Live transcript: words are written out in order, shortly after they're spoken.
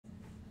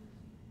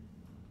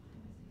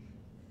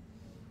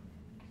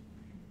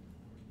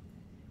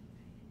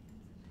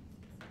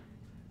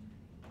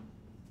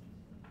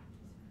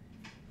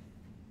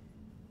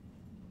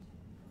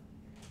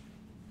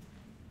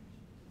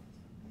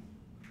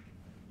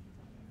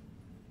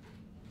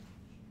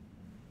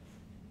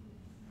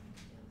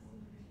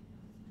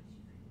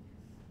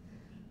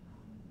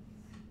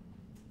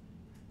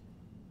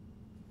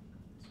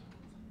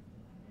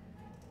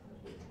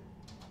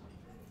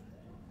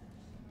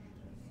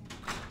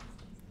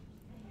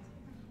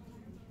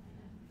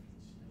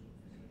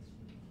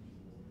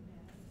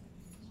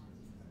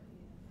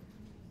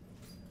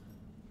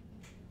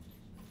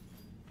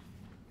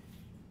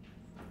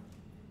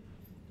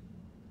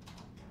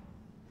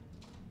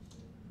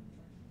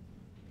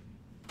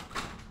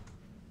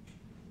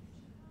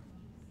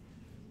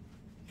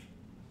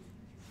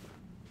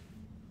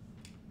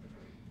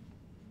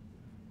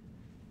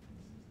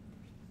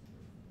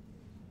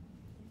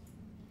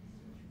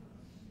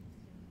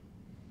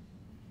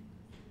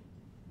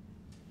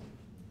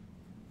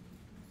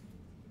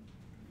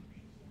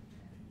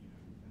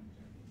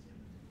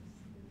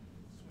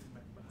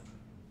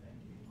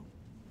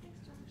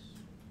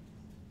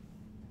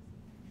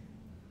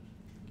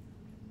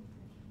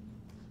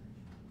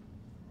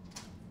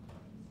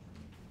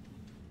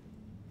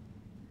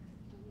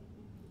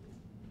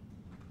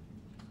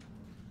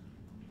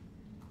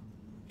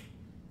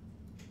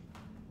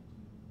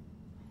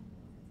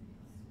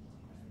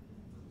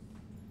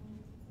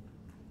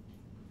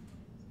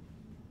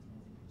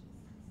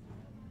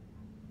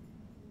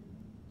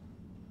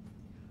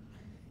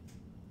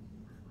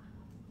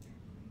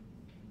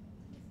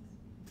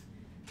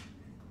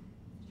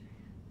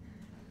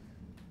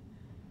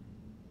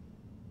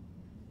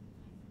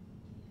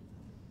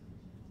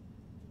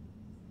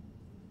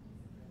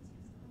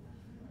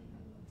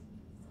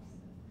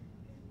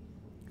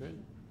Good.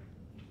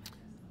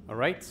 All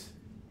right.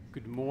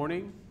 Good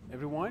morning,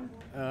 everyone.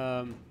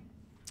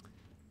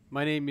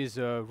 My name is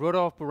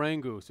Rodolphe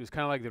Barrangou, so it's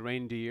kind of like the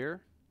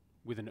reindeer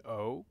with an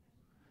O.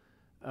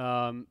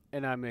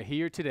 And I'm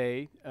here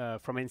today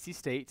from NC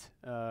State.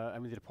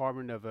 I'm in the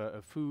Department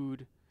of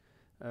Food,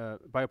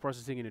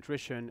 Bioprocessing and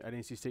Nutrition at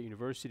NC State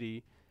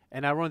University,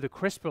 and I run the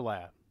CRISPR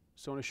Lab.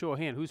 So on a show of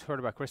hands, who's heard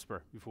about CRISPR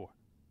before?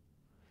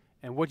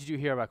 And what did you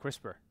hear about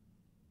CRISPR?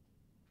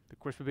 The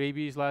CRISPR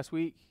babies last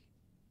week?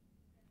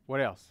 What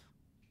else?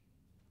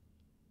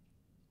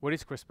 What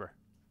is CRISPR?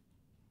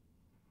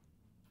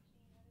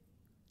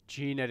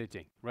 Gene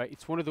editing, right?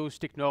 It's one of those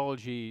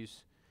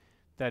technologies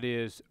that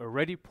is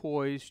already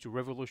poised to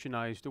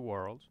revolutionize the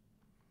world.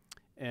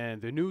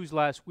 And the news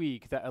last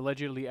week that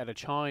allegedly out of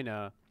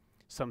China,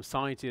 some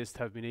scientists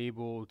have been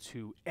able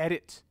to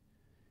edit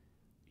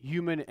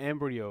human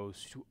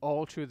embryos to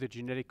alter the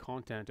genetic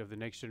content of the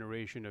next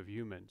generation of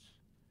humans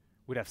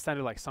would have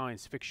sounded like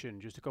science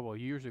fiction just a couple of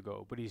years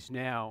ago, but is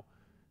now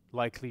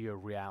likely a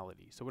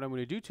reality. So what I'm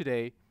going to do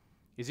today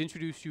is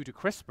introduce you to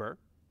CRISPR,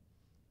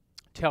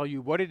 tell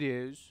you what it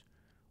is,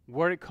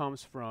 where it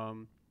comes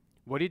from,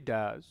 what it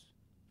does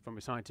from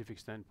a scientific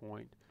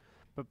standpoint,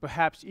 but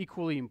perhaps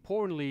equally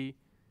importantly,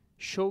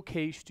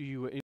 showcase to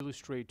you and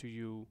illustrate to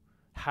you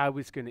how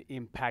it's going to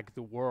impact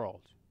the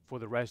world for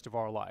the rest of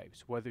our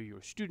lives, whether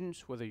you're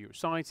students, whether you're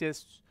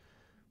scientists,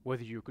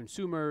 whether you're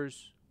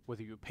consumers,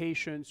 whether you're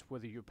patients,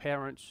 whether you're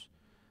parents,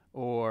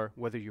 or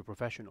whether you're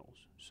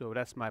professionals. So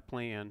that's my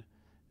plan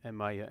and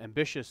my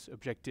ambitious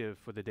objective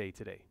for the day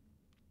today.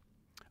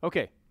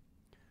 Okay,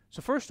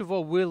 so first of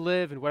all, we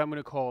live in what I'm going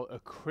to call a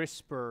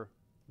CRISPR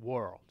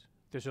world.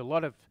 There's a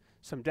lot of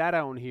some data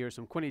on here,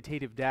 some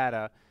quantitative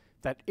data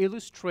that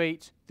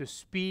illustrate the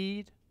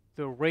speed,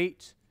 the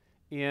rate,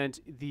 and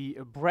the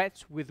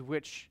breadth with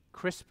which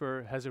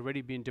CRISPR has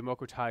already been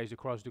democratized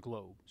across the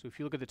globe. So if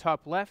you look at the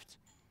top left,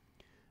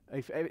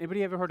 if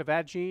anybody ever heard of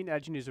Adgene?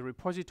 Adgene is a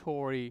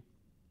repository,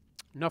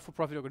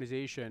 not-for-profit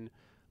organization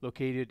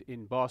located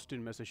in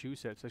Boston,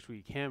 Massachusetts,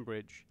 actually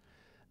Cambridge,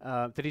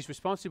 that is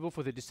responsible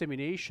for the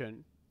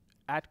dissemination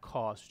at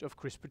cost of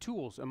CRISPR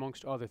tools,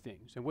 amongst other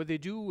things. And what they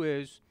do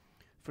is,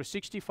 for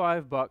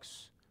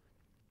 $65,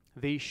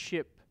 they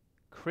ship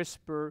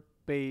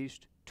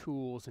CRISPR-based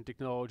tools and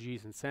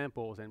technologies and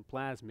samples and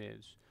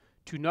plasmids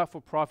to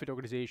not-for-profit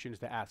organizations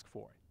that ask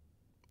for it.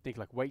 Think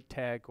like White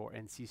Tech or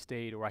NC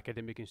State or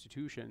academic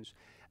institutions,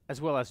 as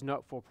well as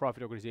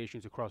not-for-profit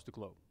organizations across the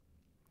globe.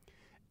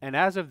 And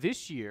as of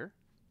this year,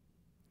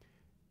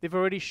 they've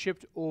already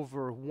shipped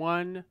over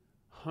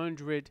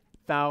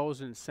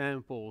 100,000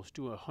 samples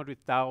to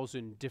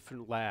 100,000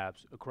 different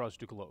labs across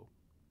the globe.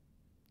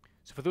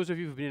 So for those of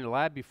you who've been in a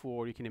lab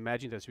before, you can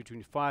imagine that's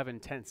between 5 and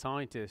 10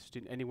 scientists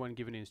in any one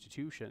given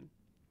institution.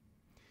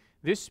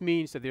 This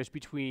means that there's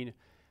between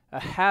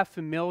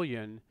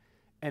 500,000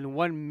 and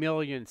 1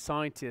 million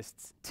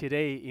scientists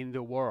today in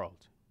the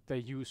world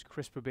that use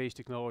CRISPR-based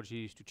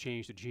technologies to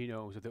change the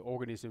genomes of the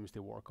organisms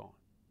they work on.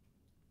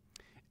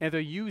 And they're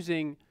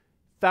using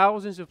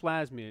thousands of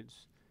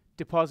plasmids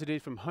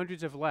deposited from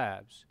hundreds of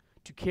labs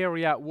to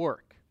carry out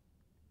work.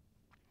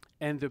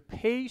 And the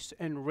pace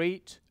and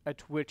rate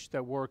at which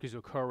that work is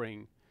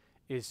occurring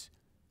is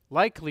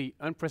likely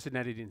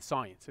unprecedented in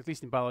science, at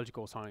least in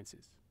biological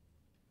sciences.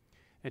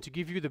 And to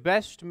give you the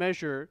best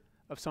measure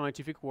of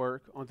scientific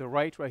work, on the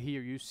right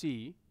here you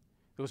see,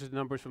 those are the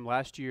numbers from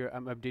last year.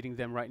 I'm updating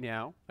them right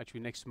now,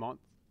 actually next month.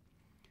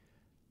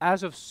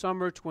 As of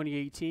summer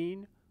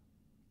 2018,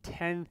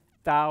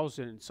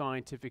 10,000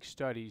 scientific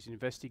studies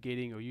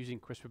investigating or using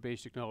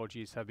CRISPR-based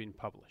technologies have been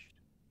published.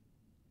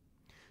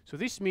 So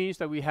this means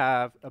that we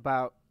have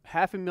about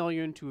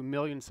 500,000 to 1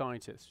 million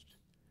scientists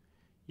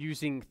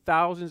using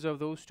thousands of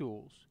those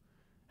tools,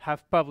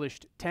 have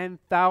published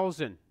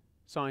 10,000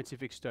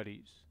 scientific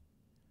studies,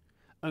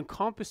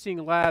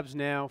 encompassing labs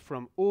now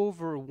from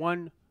over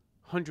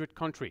 100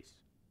 countries.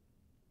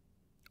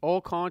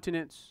 All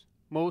continents,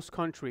 most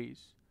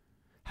countries,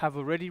 have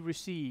already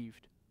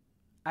received,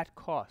 at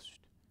cost,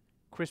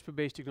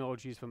 CRISPR-based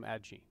technologies from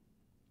Adgene.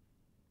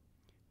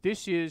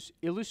 This is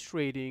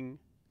illustrating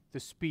the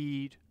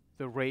speed,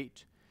 the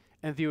rate,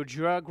 and the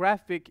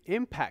geographic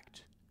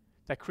impact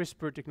that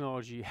CRISPR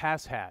technology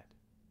has had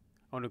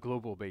on a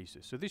global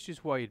basis. So this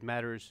is why it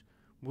matters.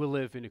 We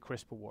live in a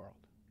CRISPR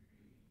world.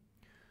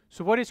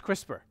 So what is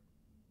CRISPR?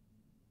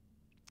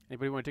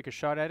 Anybody want to take a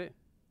shot at it?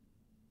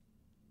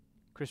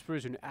 CRISPR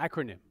is an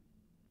acronym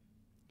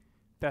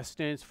that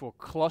stands for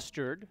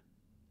Clustered,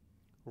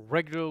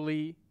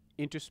 Regularly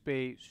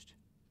Interspaced,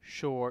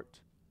 Short,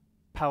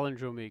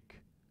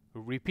 Palindromic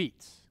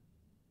Repeats.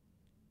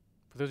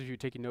 For those of you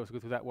taking notes, go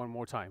through that one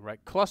more time,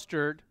 right?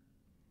 Clustered,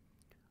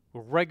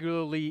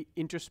 regularly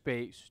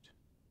interspaced,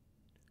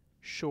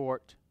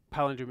 short,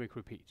 palindromic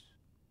repeats.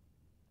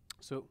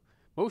 So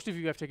most of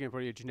you have taken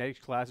probably a genetics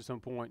class at some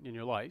point in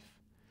your life,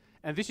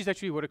 and this is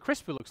actually what a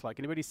CRISPR looks like.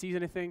 Anybody sees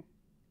anything?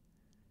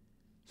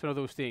 It's one of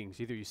those things.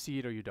 Either you see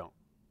it or you don't.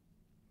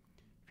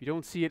 If you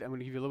don't see it, I'm going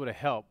to give you a little bit of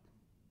help.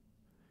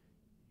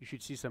 You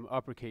should see some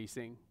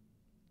uppercasing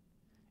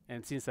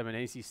And since I'm an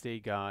NC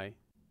State guy,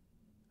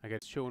 I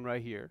get shown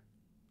right here.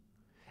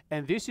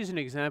 And this is an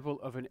example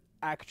of an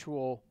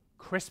actual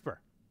CRISPR,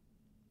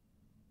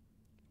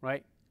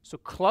 right? So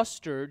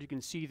clustered, you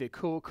can see they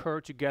co-occur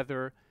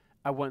together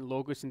at one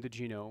locus in the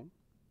genome,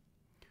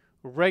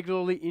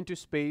 regularly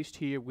interspaced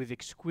here with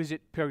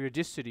exquisite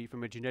periodicity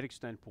from a genetic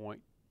standpoint.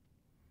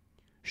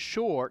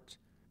 Short,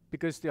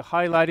 because the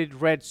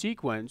highlighted red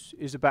sequence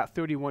is about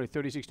 31 to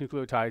 36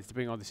 nucleotides,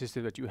 depending on the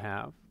system that you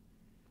have.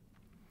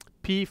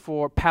 P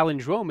for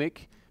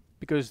palindromic,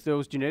 because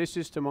those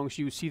geneticists amongst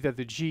you see that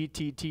the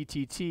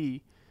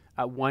GTTTT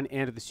at one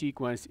end of the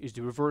sequence is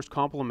the reverse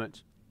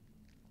complement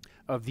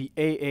of the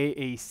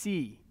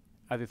AAAC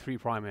at the 3'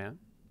 end.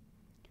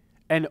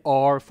 And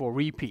R for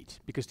repeat,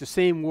 because the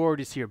same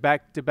word is here,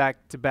 back to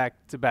back to back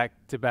to back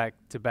to back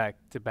to back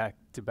to back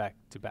to back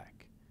to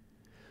back.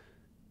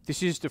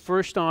 This is the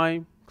first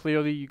time,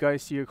 clearly, you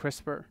guys see a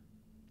CRISPR.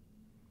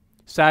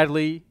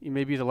 Sadly, it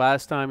may be the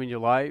last time in your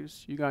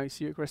lives you guys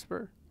see a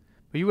CRISPR.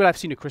 But you would have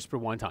seen a CRISPR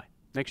one time.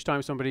 Next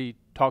time somebody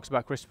talks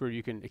about CRISPR,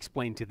 you can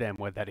explain to them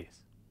what that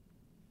is.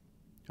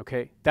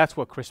 Okay? That's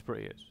what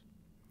CRISPR is.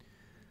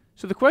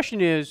 So the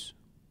question is,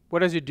 what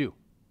does it do?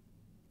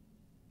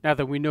 Now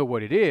that we know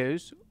what it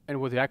is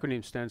and what the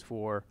acronym stands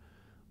for,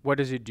 what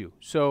does it do?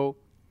 So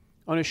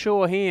on a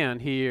show of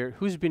hand here,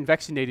 who's been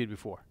vaccinated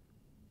before?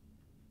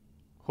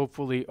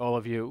 Hopefully all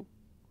of you.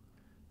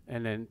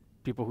 And then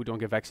people who don't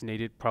get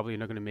vaccinated probably are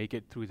not going to make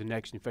it through the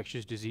next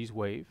infectious disease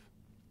wave.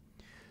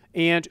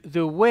 And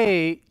the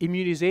way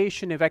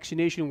immunization and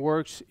vaccination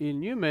works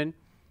in human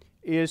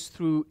is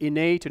through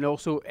innate and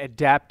also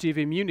adaptive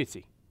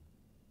immunity.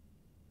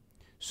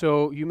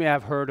 So you may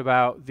have heard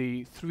about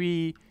the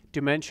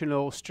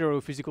three-dimensional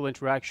stereophysical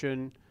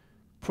interaction,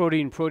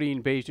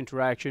 protein-protein based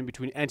interaction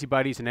between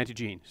antibodies and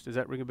antigenes. Does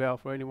that ring a bell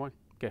for anyone?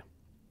 Okay.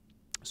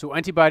 So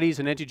antibodies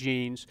and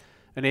antigenes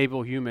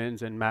enable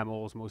humans and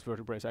mammals, most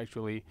vertebrates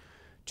actually,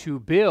 to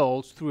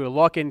build, through a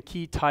lock and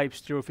key type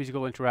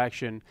stereophysical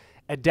interaction,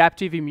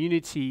 adaptive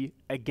immunity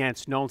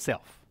against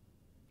non-self,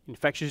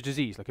 infectious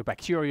disease like a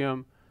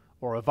bacterium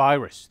or a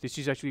virus. This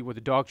is actually where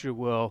the doctor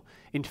will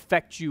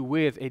infect you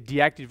with a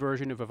deactivated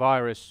version of a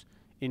virus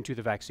into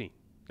the vaccine.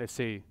 Let's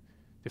say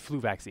the flu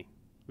vaccine,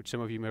 which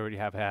some of you may already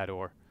have had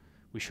or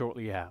we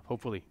shortly have,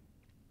 hopefully.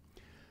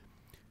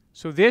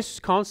 So this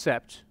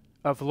concept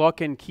of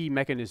lock and key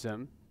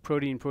mechanism,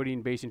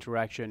 protein-protein based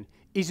interaction,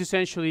 is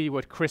essentially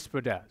what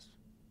CRISPR does.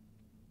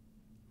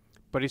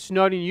 But it's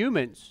not in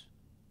humans,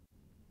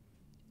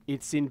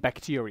 it's in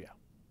bacteria.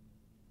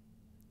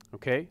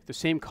 Okay, the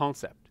same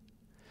concept.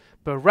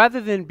 But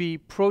rather than be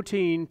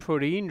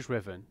protein-protein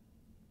driven,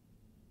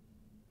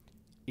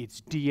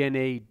 it's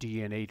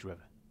DNA-DNA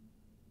driven.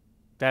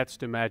 That's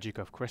the magic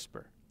of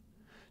CRISPR.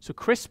 So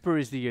CRISPR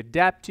is the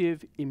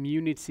adaptive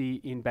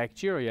immunity in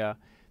bacteria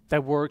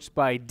that works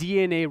by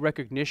DNA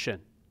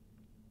recognition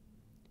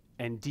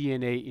and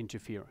DNA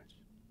interference.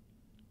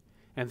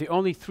 And the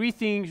only three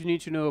things you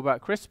need to know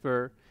about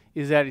CRISPR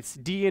is that it's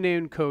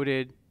DNA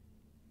encoded,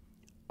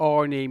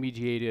 RNA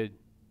mediated,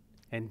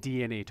 and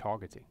DNA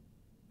targeting.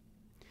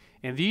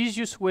 And the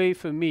easiest way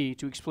for me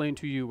to explain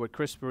to you what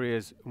CRISPR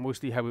is,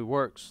 mostly how it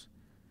works,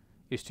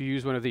 is to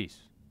use one of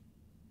these.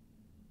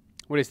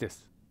 What is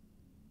this?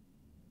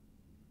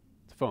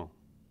 It's a phone,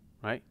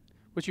 right?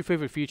 What's your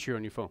favorite feature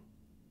on your phone?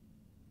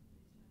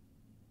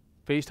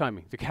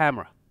 FaceTiming, the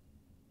camera,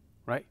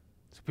 right?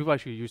 So people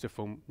actually use their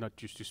phone not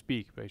just to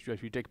speak, but to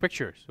actually take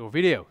pictures or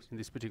videos in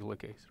this particular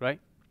case, right?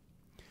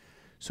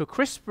 So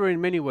CRISPR in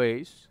many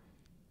ways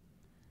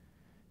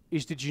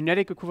is the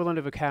genetic equivalent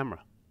of a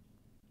camera.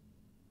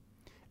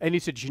 And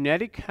it's a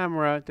genetic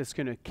camera that's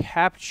going to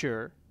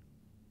capture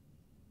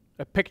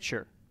a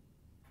picture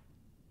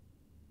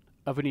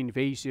of an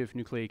invasive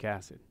nucleic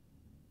acid.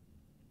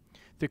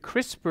 The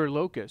CRISPR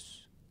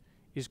locus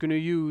is going to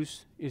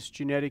use its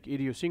genetic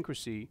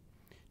idiosyncrasy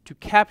to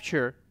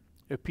capture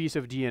a piece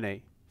of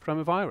DNA from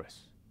a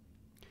virus.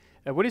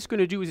 And what it's going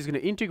to do is it's going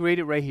to integrate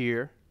it right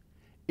here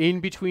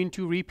in between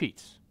two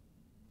repeats.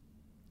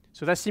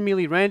 So that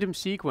seemingly random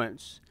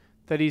sequence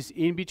that is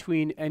in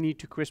between any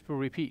two CRISPR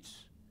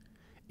repeats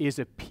is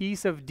a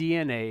piece of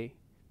DNA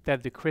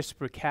that the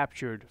CRISPR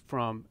captured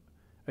from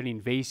an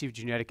invasive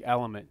genetic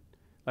element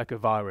like a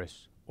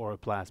virus or a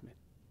plasmid.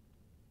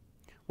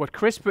 What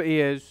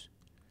CRISPR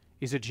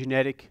is a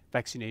genetic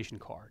vaccination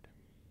card.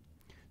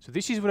 So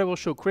this is what I will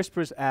show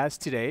CRISPRs as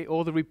today.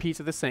 All the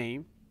repeats are the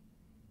same.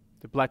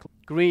 The black,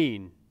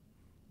 green,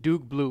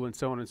 Duke blue, and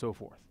so on and so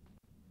forth.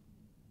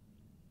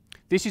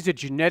 This is a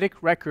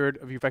genetic record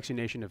of your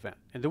vaccination event.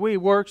 And the way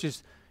it works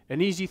is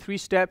an easy 3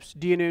 steps: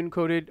 DNA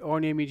encoded,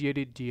 RNA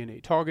mediated, DNA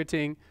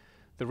targeting.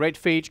 The red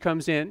phage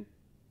comes in,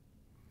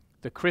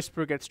 the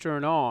CRISPR gets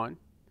turned on,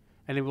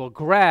 and it will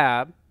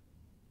grab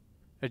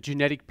a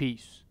genetic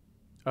piece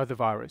of the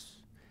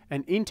virus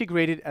and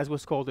integrate it as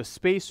what's called a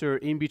spacer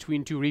in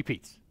between two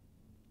repeats.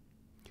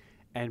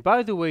 And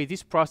by the way,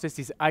 this process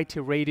is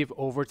iterative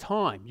over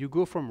time. You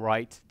go from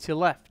right to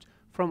left,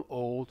 from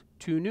old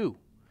to new,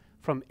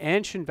 from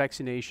ancient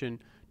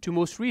vaccination to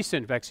most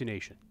recent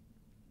vaccination.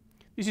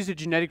 This is a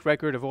genetic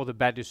record of all the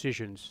bad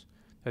decisions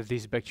that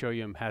this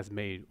bacterium has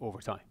made over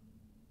time.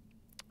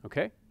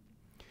 Okay?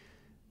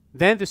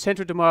 Then the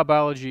central dogma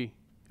biology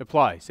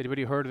applies.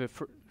 Anybody heard of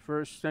the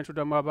first central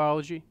dogma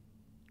biology?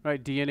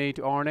 Right, DNA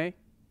to RNA.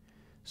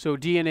 So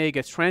DNA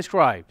gets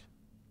transcribed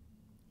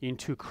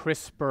into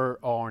CRISPR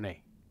RNA.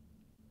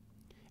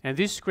 And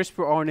this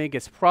CRISPR RNA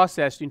gets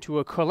processed into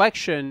a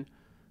collection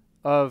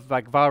of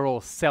like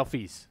viral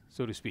selfies,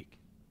 so to speak,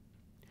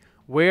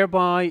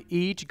 whereby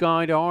each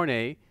guide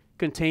RNA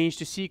contains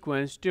the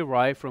sequence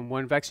derived from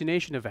one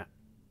vaccination event.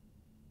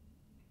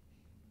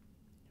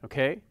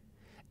 Okay?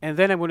 And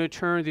then I'm going to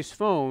turn this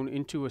phone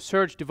into a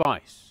search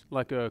device,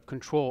 like a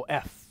Control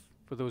F,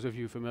 for those of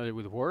you familiar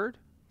with Word.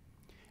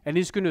 And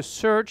it's going to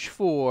search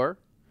for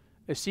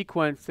a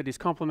sequence that is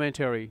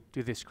complementary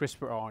to this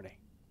CRISPR RNA.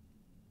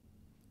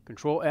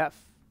 Control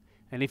F.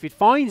 And if it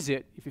finds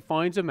it, if it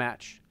finds a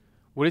match,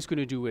 what it's going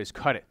to do is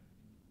cut it.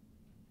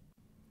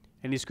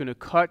 And it's going to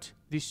cut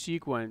this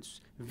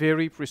sequence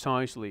very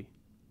precisely,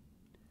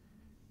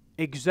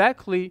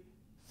 exactly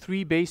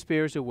 3 base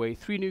pairs away,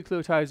 3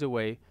 nucleotides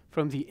away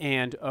from the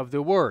end of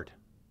the word.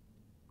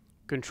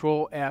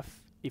 Control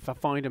F, if I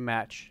find a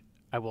match,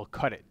 I will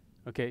cut it.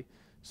 Okay?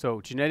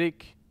 So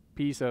genetic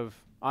piece of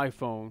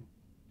iPhone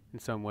in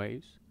some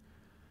ways.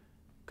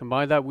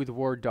 Combine that with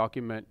Word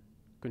document,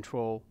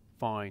 control,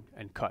 find,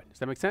 and cut. Does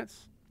that make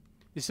sense?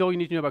 This is all you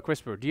need to know about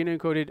CRISPR. DNA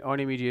encoded,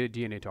 RNA mediated,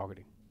 DNA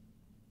targeting.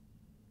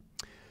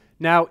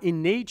 Now,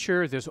 in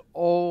nature, there's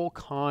all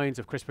kinds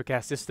of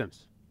CRISPR-Cas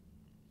systems.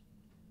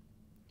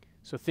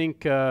 So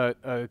think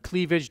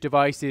cleavage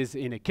devices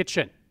in a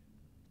kitchen.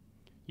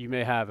 You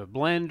may have a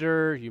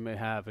blender, you may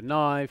have a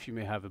knife, you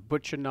may have a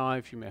butcher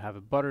knife, you may have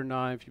a butter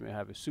knife, you may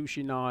have a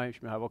sushi knife,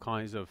 you may have all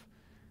kinds of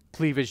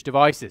cleavage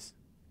devices.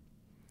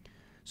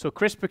 So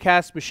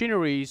CRISPR-Cas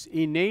machineries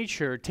in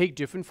nature take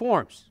different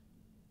forms.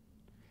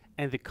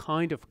 And the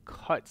kind of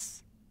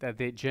cuts that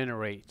they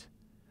generate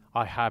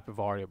are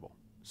hypervariable.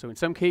 So in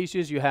some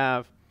cases you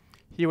have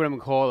here what I'm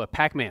going to call a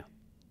Pac-Man,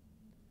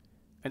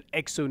 an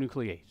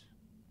exonuclease.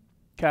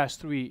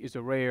 Cas3 is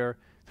a rare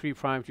 3'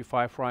 to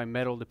 5'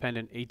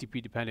 metal-dependent,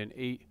 ATP-dependent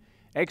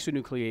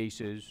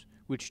exonucleases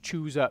which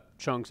chews up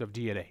chunks of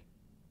DNA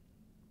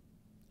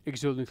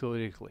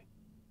exonucleatically.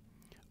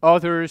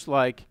 Others,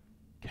 like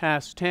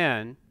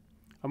Cas10,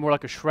 are more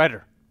like a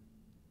shredder.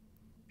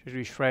 It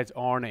usually shreds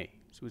RNA.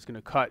 So it's going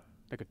to cut,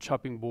 like a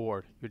chopping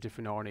board, your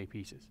different RNA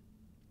pieces.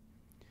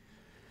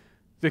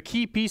 The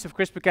key piece of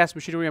CRISPR-Cas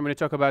machinery I'm going to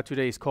talk about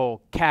today is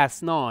called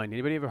Cas9.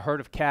 Anybody ever heard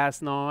of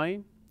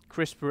Cas9?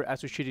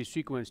 CRISPR-associated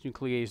sequence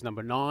nuclease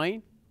number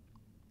 9.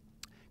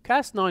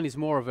 Cas9 is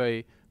more of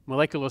a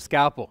molecular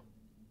scalpel,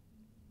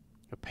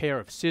 a pair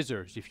of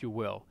scissors, if you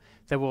will,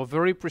 that will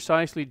very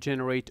precisely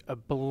generate a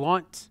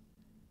blunt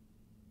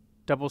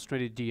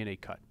double-stranded DNA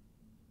cut.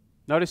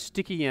 Not a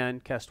sticky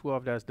end,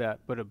 Cas12 does that,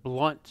 but a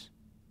blunt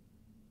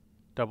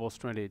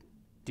double-stranded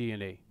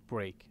DNA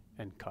break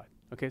and cut.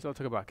 Okay, so I'll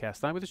talk about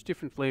Cas9, but there's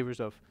different flavors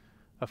of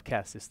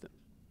Cas systems.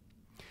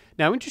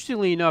 Now,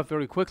 interestingly enough,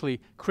 very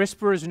quickly,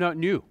 CRISPR is not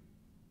new.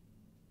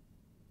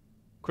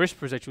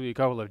 CRISPR is actually a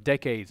couple of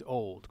decades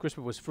old.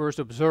 CRISPR was first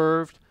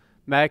observed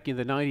back in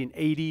the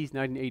 1980s,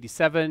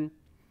 1987.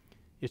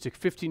 It took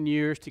 15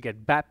 years to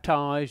get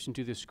baptized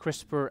into this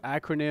CRISPR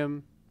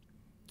acronym.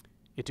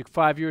 It took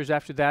 5 years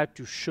after that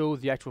to show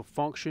the actual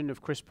function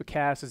of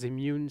CRISPR-Cas as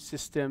immune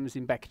systems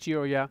in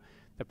bacteria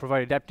that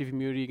provide adaptive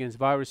immunity against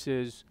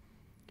viruses.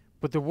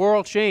 But the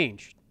world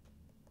changed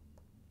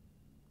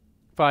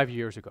 5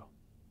 years ago.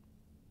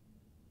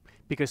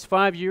 Because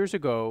 5 years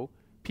ago,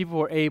 people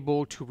were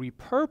able to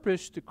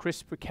repurpose the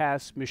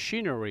CRISPR-Cas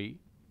machinery,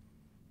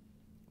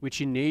 which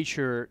in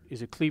nature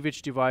is a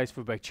cleavage device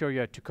for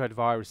bacteria to cut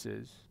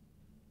viruses,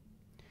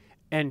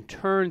 and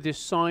turn this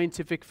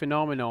scientific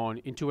phenomenon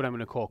into what I'm going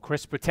to call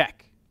CRISPR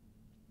tech,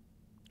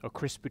 or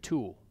CRISPR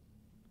tool,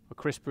 or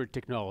CRISPR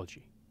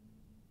technology.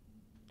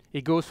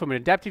 It goes from an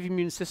adaptive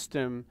immune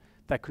system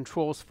that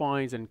controls,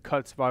 finds, and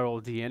cuts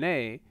viral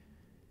DNA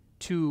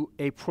to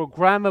a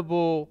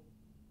programmable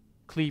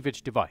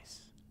cleavage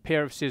device,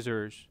 pair of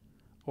scissors,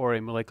 or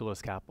a molecular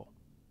scalpel.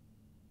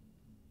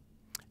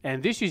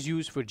 And this is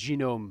used for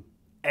genome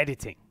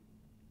editing.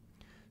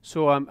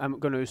 So I'm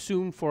going to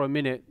assume for a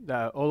minute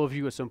that all of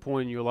you at some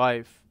point in your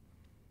life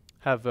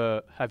have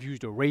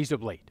used a razor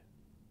blade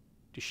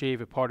to shave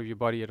a part of your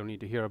body I don't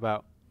need to hear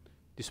about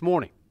this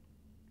morning.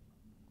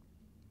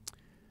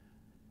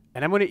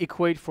 And I'm going to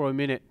equate for a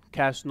minute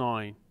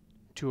Cas9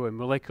 to a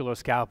molecular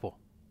scalpel,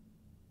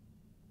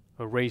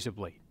 a razor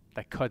blade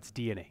that cuts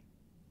DNA,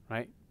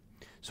 right?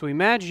 So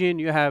imagine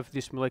you have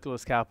this molecular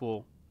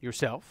scalpel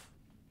yourself,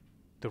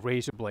 the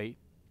razor blade,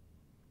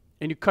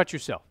 and you cut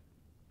yourself.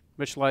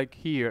 Much like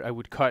here, I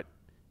would cut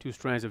 2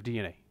 strands of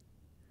DNA.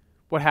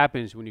 What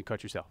happens when you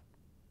cut yourself?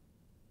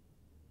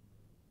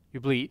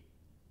 You bleed.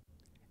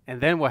 And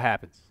then what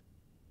happens?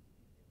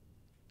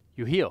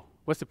 You heal.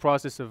 What's the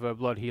process of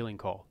blood healing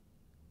called?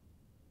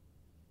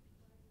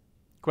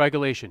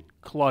 Coagulation,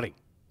 clotting.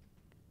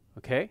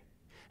 Okay?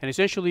 And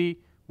essentially,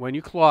 when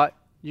you clot,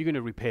 you're going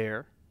to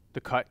repair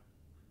the cut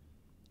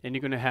and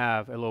you're going to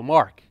have a little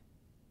mark,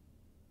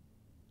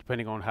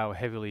 depending on how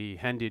heavily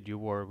handed you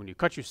were when you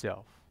cut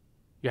yourself.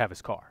 You have a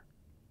scar.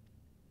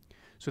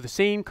 So the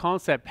same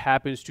concept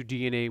happens to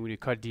DNA when you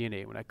cut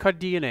DNA. When I cut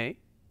DNA,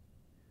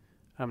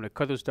 I'm going to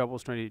cut those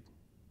double-stranded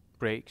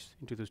breaks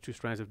into those two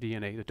strands of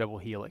DNA, the double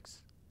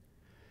helix.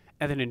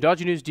 And then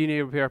endogenous DNA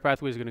repair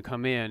pathway is going to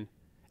come in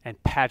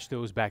and patch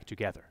those back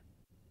together.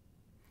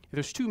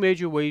 There's two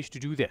major ways to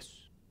do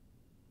this.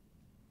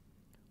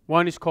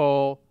 One is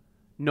called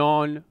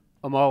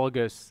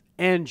non-homologous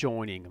end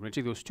joining. I'm going to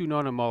take those two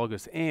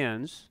non-homologous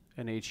ends,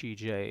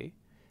 NHEJ,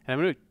 and I'm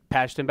going to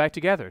patch them back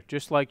together,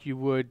 just like you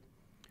would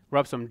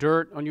rub some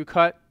dirt on your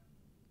cut,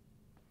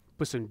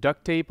 put some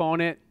duct tape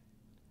on it,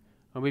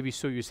 or maybe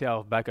sew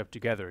yourself back up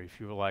together if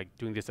you were like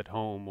doing this at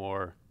home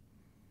or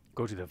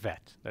go to the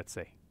vet, let's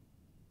say.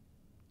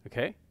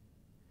 Okay?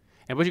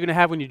 And what you're going to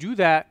have when you do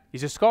that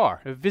is a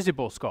scar, a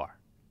visible scar.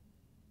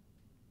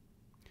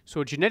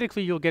 So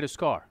genetically, you'll get a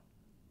scar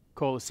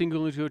called a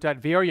single nucleotide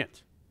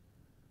variant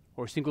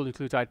or single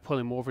nucleotide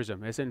polymorphism,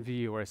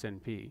 SNV or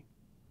SNP.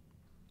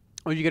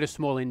 Or you get a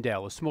small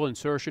indel, a small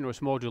insertion or a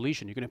small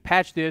deletion. You're going to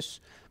patch this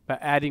by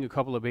adding a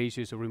couple of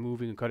bases or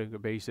removing and cutting the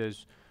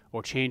bases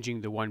or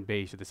changing the one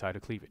base at the site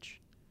of cleavage.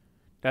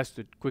 That's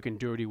the quick and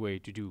dirty way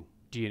to do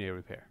DNA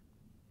repair.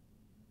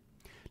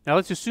 Now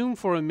let's assume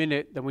for a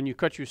minute that when you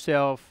cut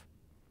yourself,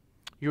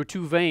 you're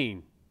too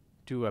vain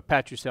to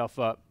patch yourself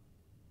up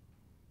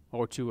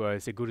or to,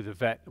 say, go to the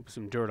vet and put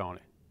some dirt on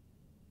it.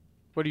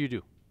 What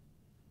do?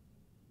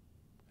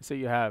 Let's say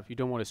you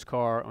don't want a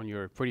scar on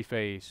your pretty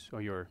face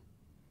or your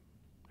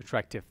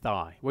attractive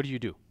thigh. What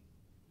do?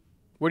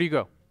 Where do you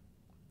go?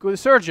 Go to the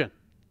surgeon.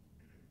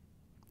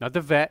 Not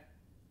the vet.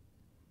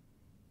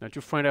 Not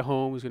your friend at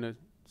home who's going to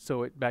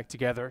sew it back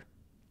together.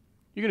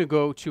 You're going to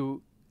go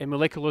to a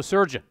molecular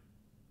surgeon.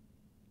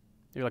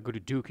 You're like go to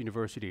Duke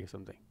University or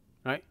something,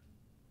 right?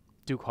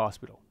 Duke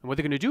Hospital. And what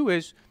they're going to do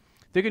is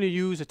they're going to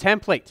use a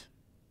template,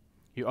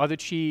 your other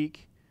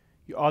cheek,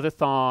 your other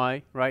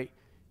thigh, right,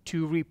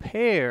 to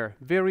repair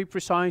very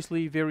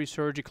precisely, very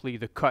surgically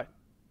the cut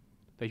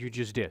that you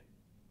just did.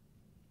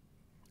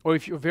 Or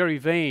if you're very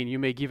vain, you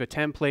may give a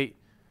template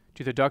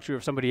to the doctor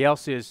of somebody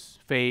else's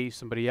face,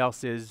 somebody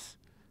else's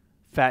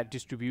fat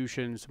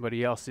distribution,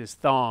 somebody else's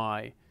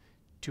thigh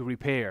to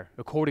repair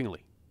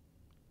accordingly,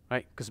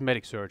 right?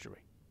 Cosmetic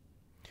surgery.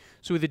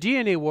 So in the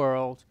DNA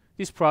world,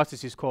 this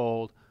process is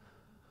called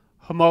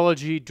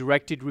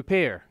homology-directed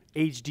repair,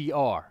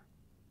 HDR,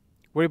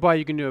 whereby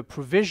you're going to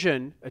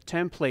provision a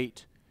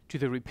template to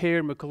the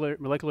repair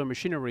molecular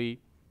machinery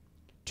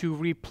to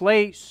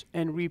replace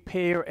and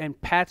repair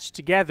and patch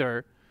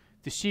together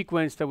the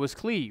sequence that was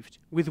cleaved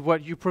with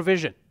what you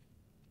provision.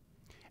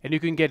 And you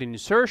can get an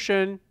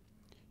insertion,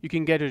 you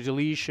can get a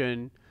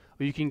deletion,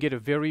 or you can get a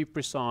very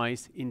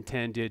precise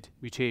intended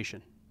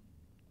mutation.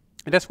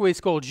 And that's why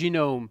it's called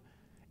genome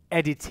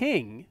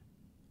editing,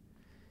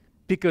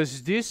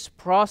 because this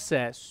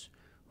process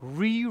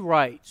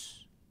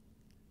rewrites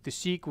the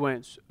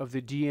sequence of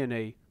the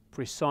DNA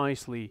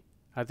precisely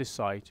at the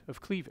site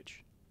of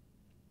cleavage.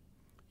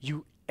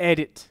 You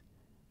edit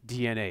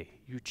DNA.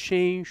 You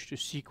change the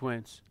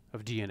sequence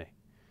of DNA.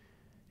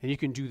 And you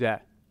can do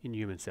that in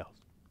human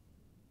cells.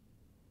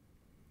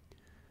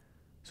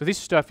 So this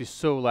stuff is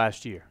so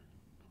last year,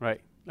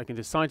 right? Like in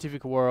the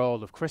scientific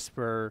world of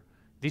CRISPR,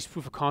 this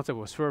proof of concept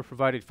was first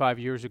provided 5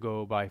 years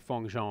ago by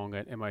Feng Zhang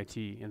at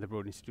MIT and the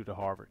Broad Institute at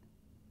Harvard.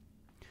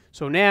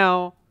 So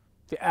now,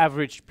 the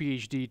average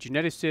PhD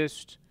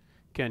geneticist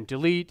can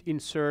delete,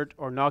 insert,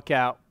 or knock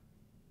out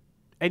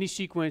any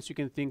sequence you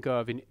can think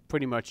of in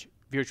pretty much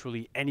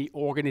virtually any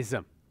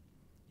organism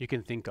you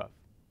can think of.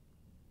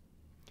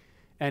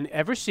 And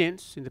ever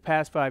since, in the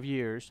past 5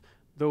 years,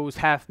 those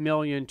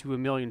 500,000 to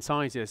 1 million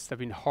scientists have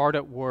been hard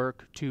at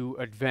work to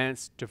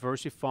advance,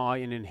 diversify,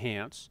 and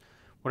enhance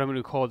what I'm going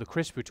to call the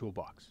CRISPR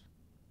toolbox.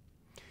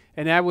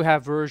 And now we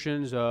have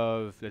versions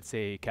of, let's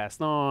say,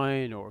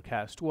 Cas9 or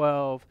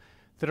Cas12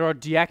 that are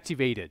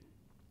deactivated.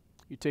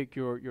 You take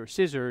your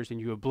scissors and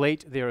you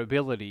ablate their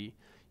ability,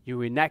 you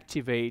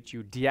inactivate,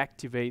 you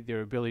deactivate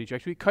their ability to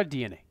actually cut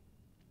DNA.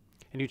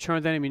 And you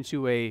turn them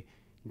into a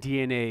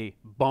DNA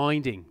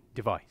binding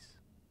device.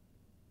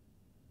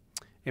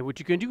 And what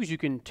you can do is you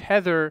can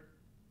tether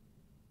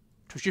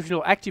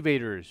transcriptional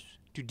activators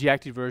to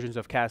deactivated versions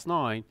of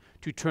Cas9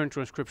 to turn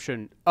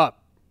transcription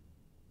up.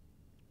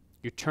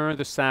 You turn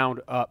the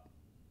sound up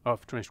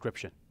of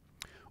transcription.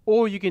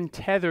 Or you can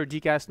tether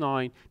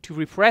dCas9 to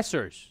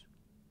repressors,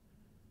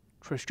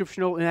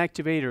 transcriptional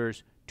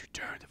inactivators, to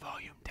turn the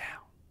volume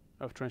down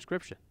of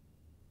transcription.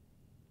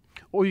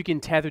 Or you can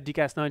tether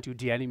dCas9 to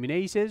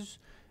deaminases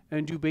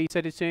and do base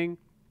editing.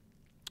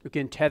 You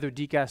can tether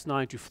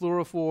dCas9 to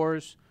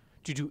fluorophores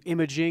to do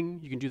imaging.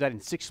 You can do that in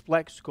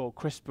 6-plex called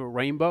CRISPR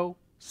Rainbow,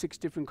 6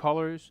 different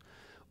colors.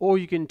 Or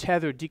you can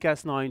tether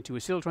dCas9 to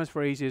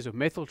acetyltransferases or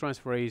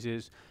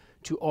methyltransferases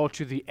to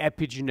alter the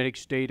epigenetic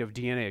state of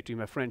DNA. Actually,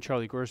 my friend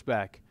Charlie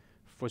Gersbach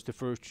was the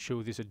first to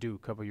show this at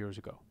Duke a couple years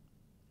ago.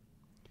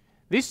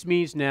 This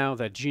means now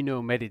that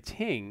genome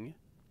editing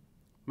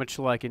much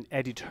like an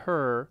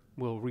editor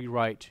will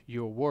rewrite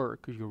your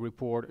work, or your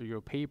report, or your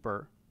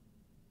paper,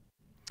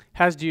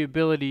 has the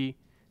ability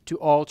to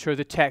alter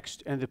the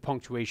text and the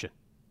punctuation,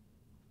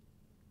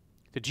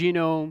 the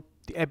genome,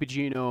 the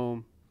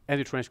epigenome, and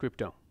the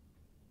transcriptome.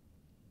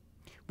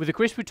 With the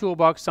CRISPR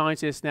toolbox,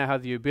 scientists now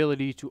have the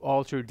ability to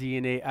alter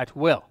DNA at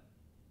will.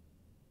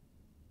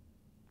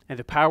 And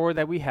the power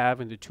that we have,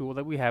 and the tool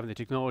that we have, and the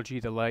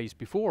technology that lies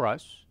before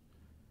us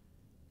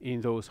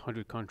in those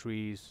 100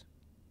 countries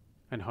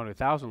and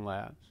 100,000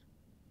 labs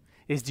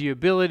is the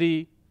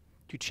ability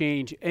to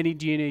change any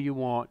DNA you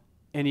want,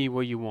 any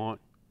way you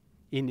want,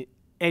 in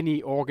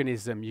any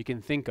organism you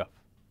can think of.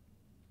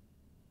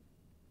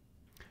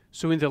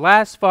 So in the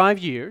last 5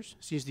 years,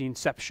 since the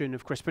inception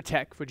of CRISPR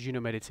tech for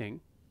genome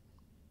editing,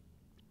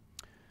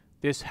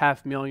 this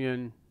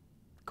 500,000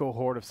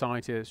 cohort of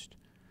scientists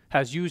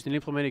has used and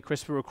implemented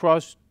CRISPR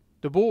across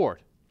the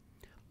board.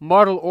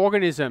 Model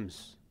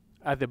organisms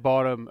at the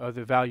bottom of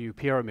the value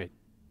pyramid.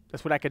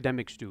 That's what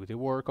academics do. They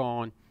work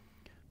on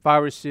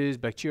viruses,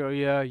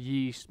 bacteria,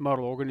 yeast,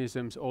 model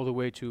organisms, all the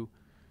way to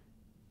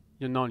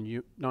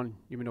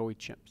non-humanoid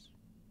chimps.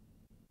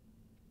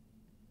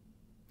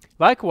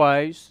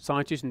 Likewise,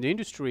 scientists in the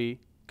industry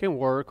can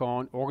work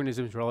on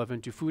organisms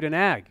relevant to food and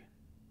ag.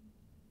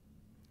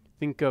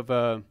 Think of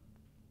a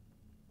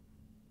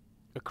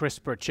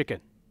CRISPR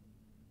chicken,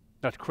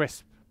 not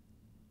crisp,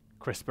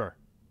 CRISPR.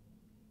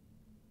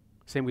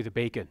 Same with the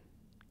bacon,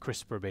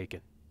 CRISPR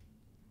bacon,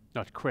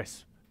 not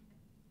crisp,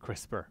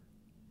 CRISPR.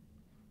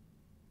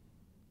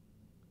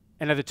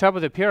 And at the top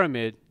of the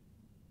pyramid,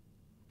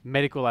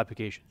 medical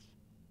applications.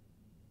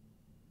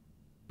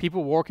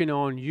 People working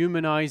on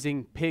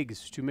humanizing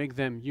pigs to make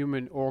them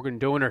human organ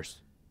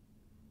donors.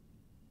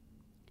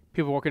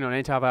 People working on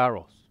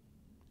antivirals,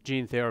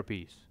 gene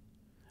therapies,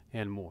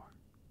 and more.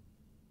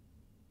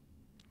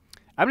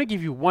 I'm going to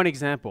give you one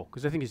example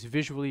because I think it's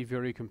visually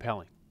very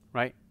compelling,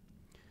 right?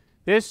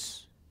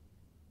 This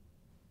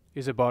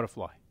is a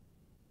butterfly.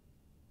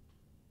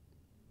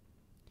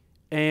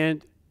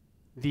 And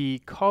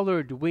the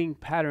colored wing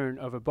pattern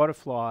of a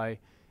butterfly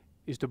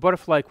is the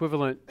butterfly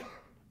equivalent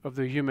of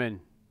the human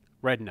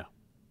retina.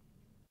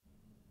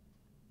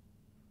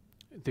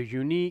 The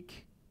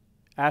unique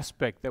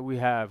aspect that we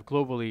have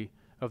globally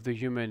of the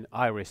human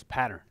iris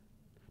pattern.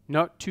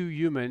 Not two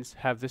humans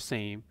have the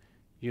same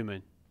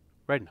human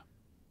retina.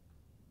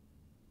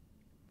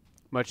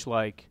 Much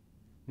like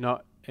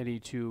not any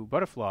two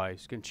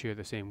butterflies can share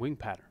the same wing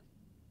pattern.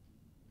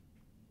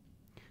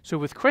 So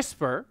with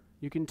CRISPR,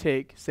 you can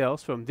take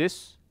cells from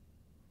this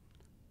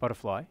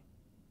butterfly,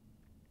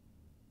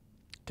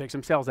 take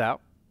some cells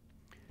out,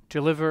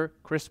 deliver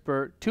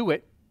CRISPR to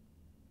it,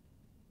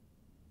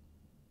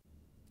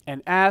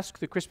 and ask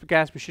the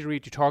CRISPR-Cas machinery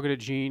to target a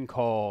gene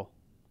called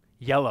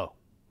yellow.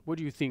 What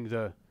do you think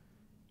the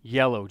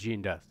yellow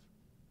gene does?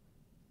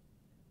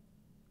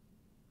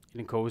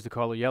 It encodes the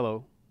color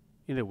yellow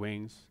in the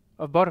wings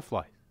of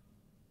butterflies.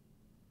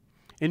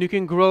 And you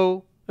can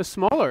grow a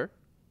smaller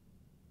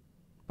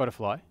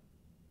butterfly,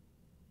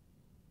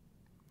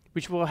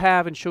 which will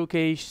have and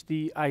showcase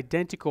the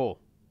identical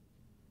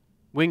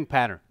wing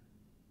pattern,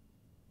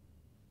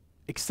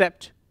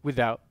 except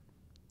without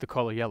the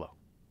color yellow.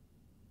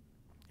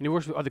 And it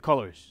works with other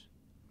colors.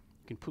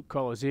 You can put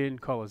colors in,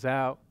 colors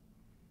out,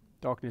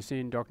 darkness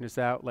in, darkness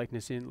out,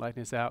 lightness in,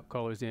 lightness out,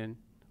 colors in,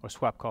 or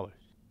swap colors.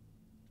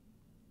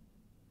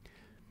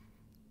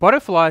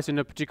 Butterflies are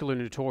not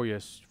particularly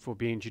notorious for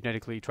being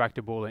genetically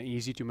tractable and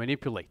easy to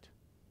manipulate.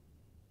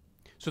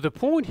 So the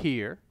point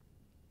here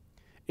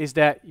is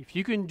that if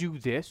you can do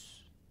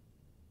this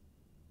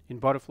in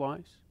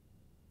butterflies,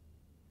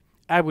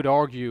 I would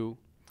argue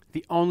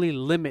the only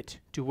limit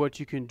to what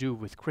you can do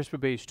with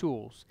CRISPR-based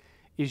tools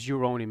is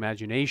your own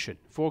imagination,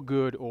 for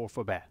good or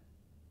for bad.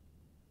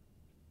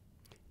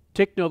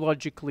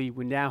 Technologically,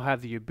 we now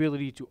have the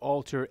ability to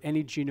alter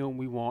any genome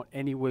we want,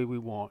 any way we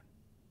want,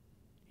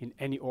 in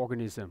any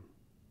organism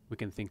we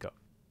can think of.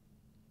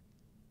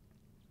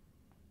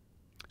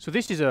 So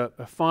this is a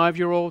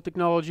 5-year-old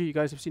technology. You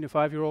guys have seen a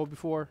 5-year-old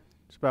before?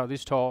 It's about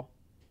this tall,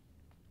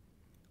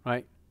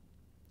 right?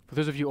 For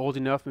those of you old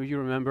enough, maybe you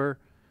remember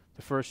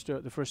the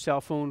first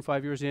cell phone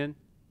 5 years in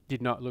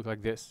did not look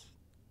like this.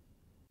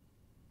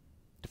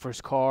 The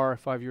first car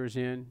 5 years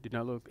in did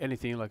not look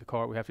anything like a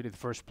car. We have to do the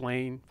first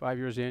plane 5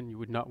 years in. You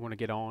would not want to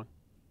get on.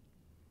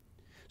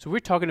 So we're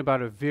talking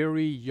about a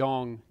very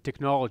young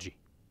technology.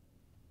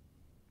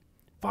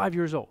 5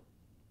 years old.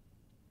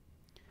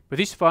 But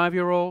this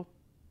 5-year-old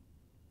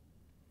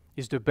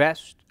is the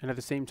best and at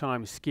the same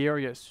time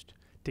scariest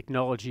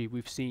technology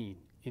we've seen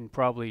in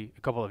probably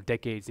a couple of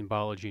decades in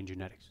biology and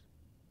genetics.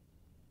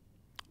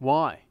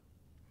 Why?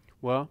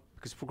 Well,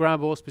 because it's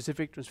programmable,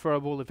 specific,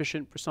 transferable,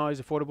 efficient, precise,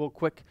 affordable,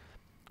 quick,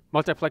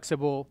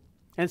 multiplexable,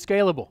 and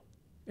scalable.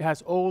 It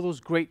has all those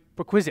great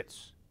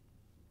prerequisites.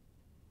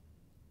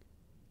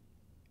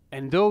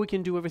 And though we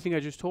can do everything I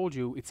just told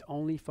you, it's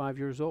only 5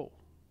 years old.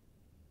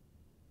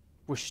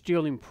 We're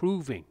still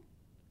improving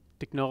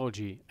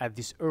technology at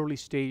this early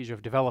stage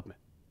of development.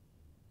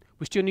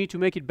 We still need to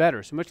make it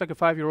better. So much like a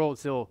 5-year-old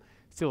still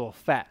It's a little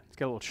fat. It's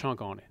got a little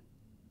chunk on it.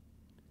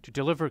 To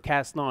deliver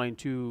Cas9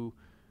 through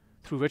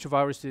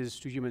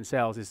retroviruses to human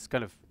cells is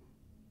kind of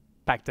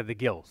packed to the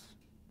gills.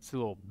 It's a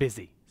little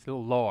busy. It's a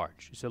little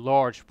large. It's a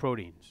large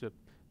protein. It's a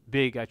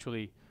big,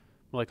 actually,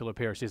 molecular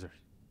pair of scissors.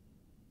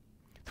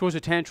 Throws a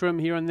tantrum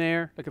here and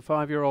there, like a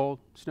 5-year-old.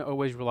 It's not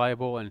always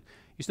reliable, and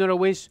it's not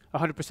always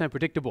 100%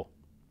 predictable.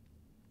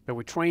 But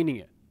we're training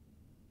it.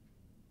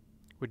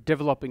 We're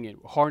developing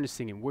it. We're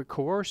harnessing it. We're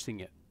coercing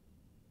it.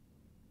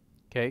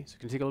 Okay, so it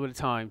can take a little bit of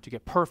time to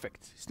get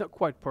perfect. It's not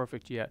quite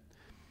perfect yet.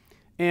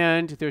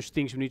 And there's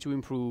things we need to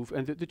improve.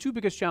 And the two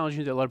biggest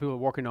challenges that a lot of people are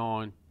working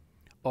on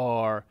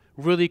are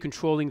really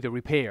controlling the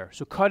repair.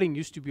 So cutting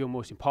used to be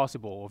almost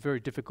impossible or very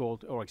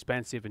difficult or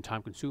expensive and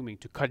time-consuming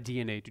to cut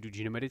DNA to do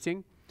genome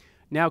editing.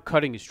 Now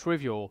cutting is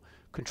trivial.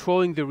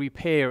 Controlling the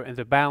repair and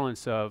the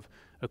balance of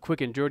a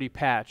quick and dirty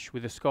patch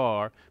with a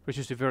scar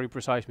versus a very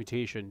precise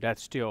mutation,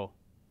 that's still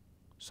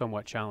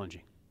somewhat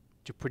challenging.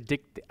 To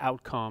predict the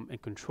outcome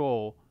and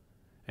control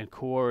and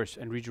coerce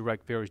and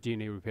redirect various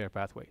DNA repair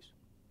pathways.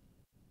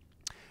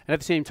 And at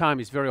the same time,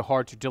 it's very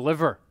hard to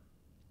deliver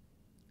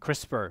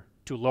CRISPR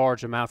to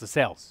large amounts of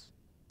cells.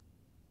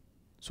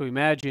 So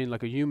imagine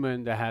like a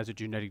human that has a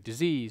genetic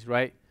disease,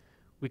 right?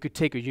 We could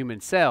take a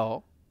human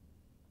cell,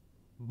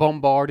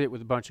 bombard it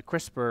with a bunch of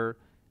CRISPR,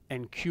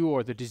 and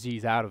cure the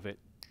disease out of it.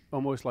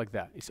 Almost like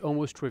that. It's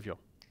almost trivial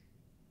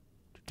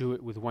to do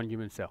it with one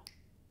human cell.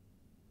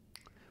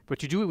 But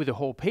to do it with a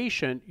whole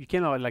patient, you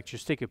cannot like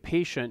just take a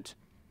patient,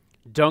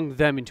 dunk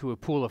them into a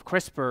pool of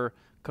CRISPR,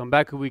 come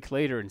back a week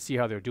later and see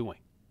how they're doing.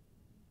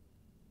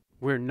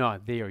 We're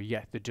not there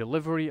yet. The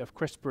delivery of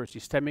CRISPR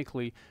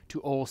systemically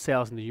to all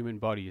cells in the human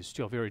body is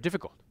still very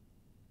difficult.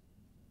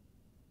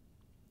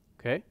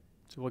 Okay?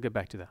 So we'll get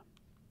back to that.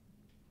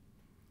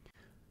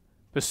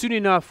 But soon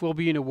enough, we'll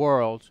be in a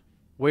world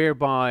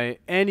whereby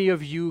any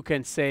of you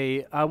can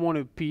say, I want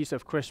a piece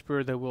of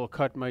CRISPR that will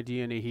cut my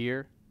DNA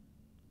here,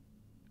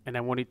 and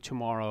I want it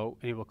tomorrow,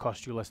 and it will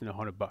cost you less than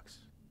 $100.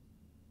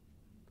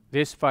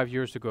 This 5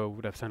 years ago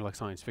would have sounded like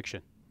science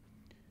fiction.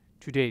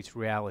 Today, it's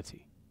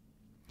reality.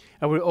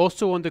 And we're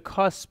also on the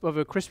cusp of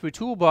a CRISPR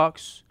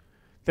toolbox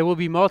that will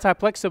be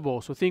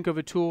multiplexable. So think of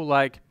a tool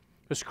like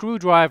a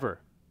screwdriver,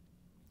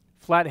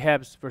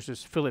 flatheads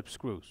versus Phillips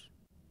screws.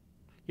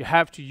 You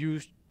have to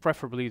use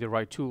preferably the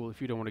right tool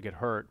if you don't want to get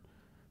hurt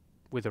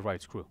with the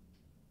right screw.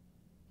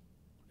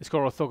 It's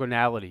called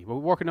orthogonality. What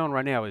we're working on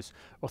right now is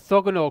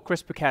orthogonal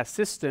CRISPR-Cas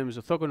systems,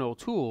 orthogonal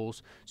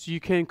tools, so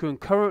you can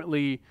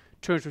concurrently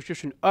turn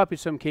transcription up in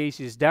some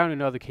cases, down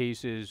in other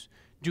cases,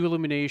 do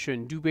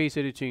elimination, do base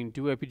editing,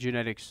 do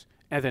epigenetics,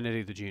 and then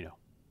edit the genome.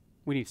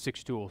 We need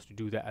 6 tools to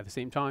do that at the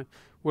same time.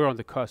 We're on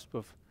the cusp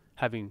of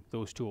having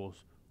those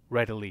tools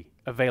readily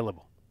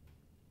available.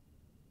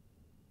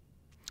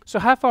 So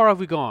how far have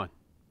we gone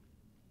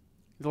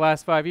in the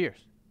last 5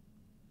 years?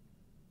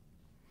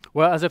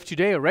 Well, as of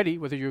today already,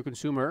 whether you're a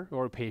consumer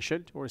or a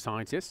patient or a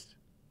scientist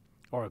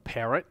or a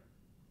parent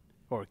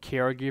or a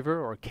caregiver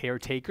or a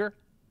caretaker,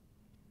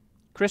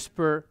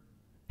 CRISPR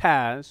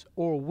has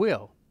or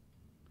will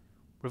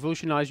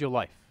revolutionize your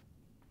life.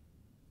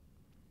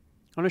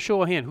 On a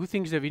show of hand, who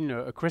thinks they've eaten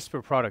a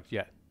CRISPR product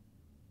yet?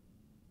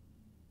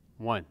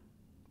 1,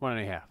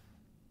 1.5,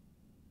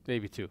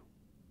 maybe 2.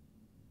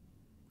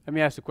 Let me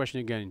ask the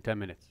question again in 10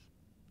 minutes.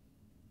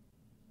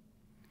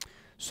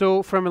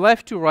 So from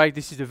left to right,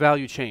 this is the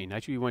value chain.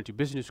 Actually, we went to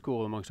business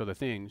school, amongst other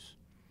things.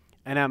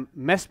 And I'm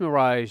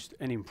mesmerized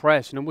and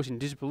impressed and almost in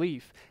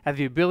disbelief at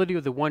the ability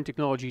of the one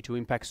technology to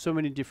impact so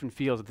many different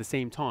fields at the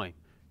same time,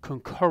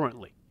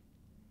 concurrently.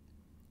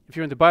 If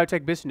you're in the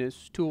biotech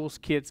business, tools,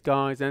 kits,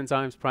 guides,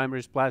 enzymes,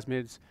 primers,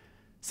 plasmids,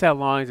 cell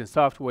lines, and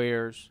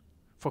softwares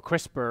for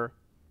CRISPR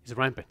is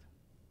rampant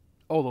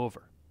all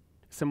over.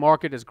 It's a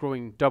market that's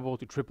growing double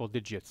to triple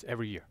digits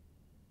every year.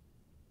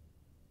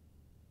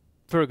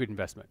 Very good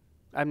investment.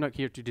 I'm not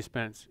here to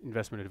dispense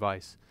investment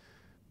advice,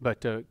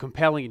 but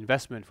compelling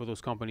investment for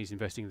those companies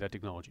investing in that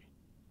technology.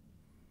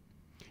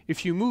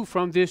 If you move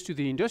from this to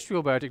the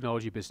industrial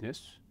biotechnology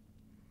business,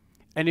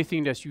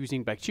 anything that's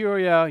using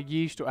bacteria,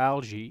 yeast, or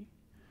algae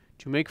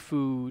to make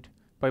food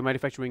by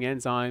manufacturing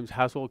enzymes,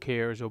 household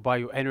cares, or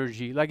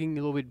bioenergy, lagging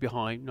a little bit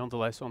behind,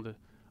 nonetheless, on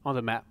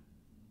the map.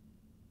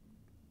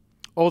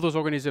 All those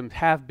organisms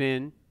have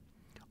been,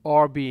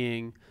 are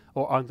being,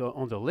 or on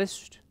the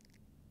list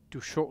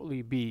to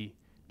shortly be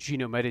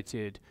genome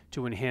edited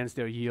to enhance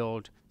their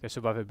yield, their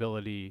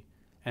survivability,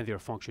 and their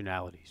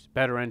functionalities.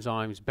 Better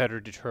enzymes, better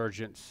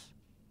detergents,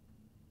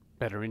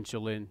 better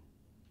insulin,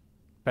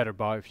 better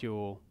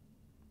biofuel,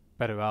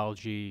 better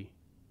algae,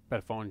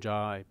 better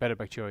fungi, better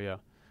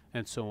bacteria,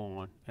 and so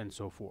on and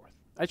so forth.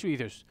 Actually,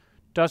 there's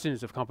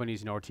dozens of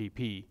companies in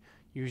RTP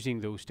using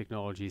those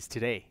technologies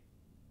today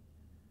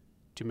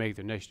to make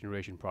their next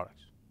generation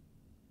products.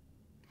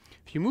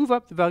 If you move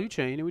up the value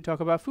chain and we talk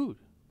about food,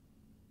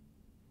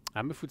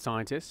 I'm a food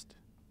scientist.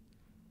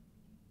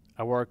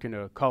 I work in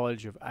a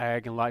college of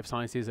ag and life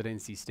sciences at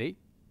NC State.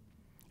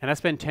 And I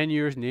spent 10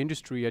 years in the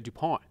industry at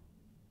DuPont. I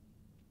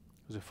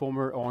was a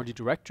former R&D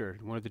director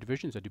in one of the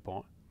divisions at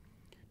DuPont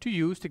to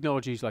use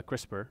technologies like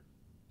CRISPR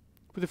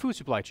for the food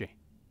supply chain.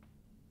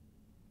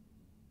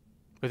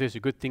 Whether it's a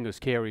good thing or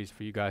scary is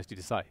for you guys to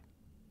decide.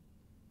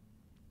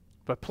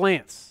 But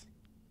plants,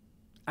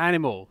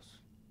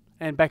 animals,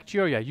 and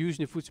bacteria used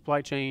in the food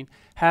supply chain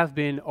have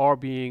been, are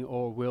being,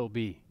 or will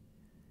be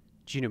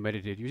genome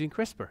edited using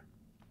CRISPR.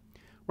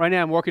 Right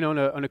now I'm working on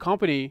a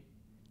company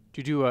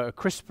to do a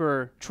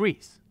CRISPR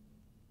trees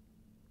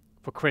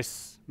for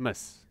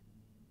Christmas,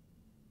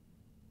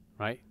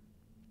 right?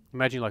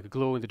 Imagine like a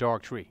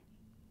glow-in-the-dark tree.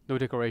 No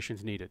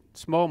decorations needed.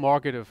 Small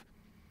market of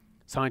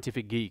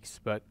scientific geeks,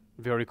 but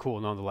very cool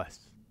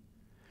nonetheless.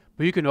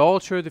 But you can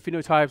alter the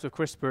phenotypes of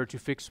CRISPR to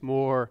fix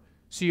more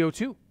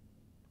CO2,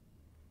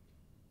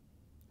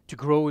 to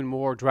grow in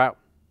more drought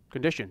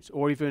conditions,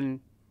 or even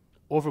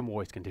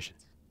overmoist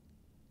conditions.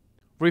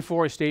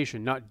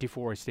 Reforestation, not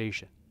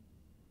deforestation.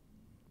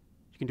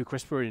 You can do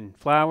CRISPR in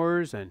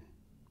flowers and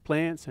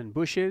plants and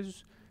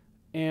bushes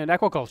and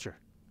aquaculture.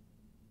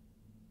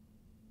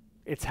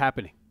 It's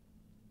happening.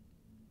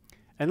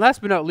 And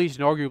last but not least,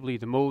 and arguably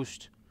the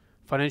most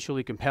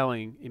financially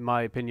compelling, in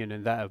my opinion,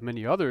 and that of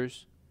many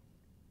others,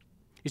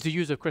 is the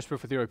use of CRISPR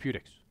for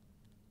therapeutics.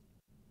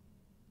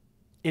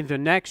 In the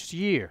next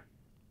year,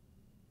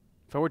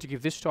 if I were to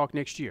give this talk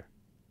next year,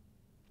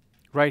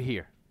 right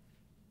here,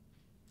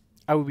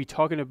 I would be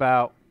talking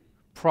about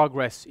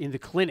progress in the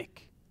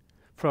clinic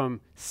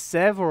from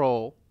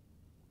several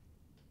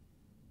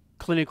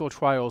clinical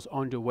trials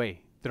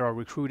underway that are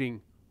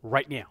recruiting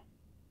right now.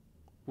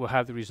 We'll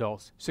have the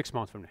results 6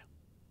 months from now.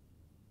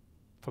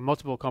 For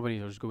multiple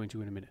companies I'll just go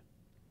into in a minute.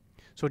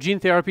 So gene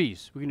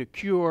therapies, we're going to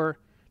cure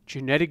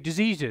genetic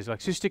diseases like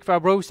cystic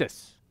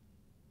fibrosis,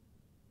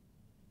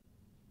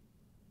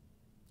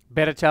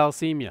 beta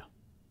thalassemia,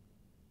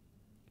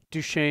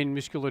 Duchenne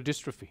muscular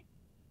dystrophy.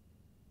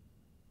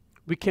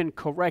 We can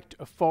correct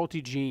a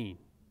faulty gene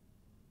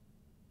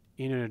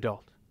in an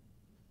adult.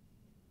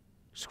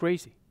 It's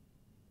crazy,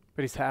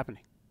 but it's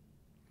happening.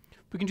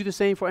 We can do the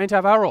same for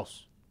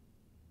antivirals.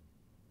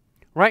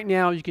 Right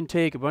now, you can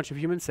take a bunch of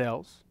human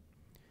cells,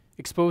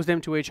 expose them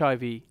to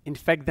HIV,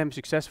 infect them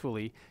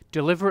successfully,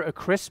 deliver a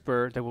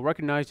CRISPR that will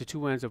recognize the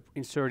two ends of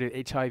inserted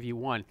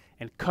HIV-1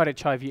 and cut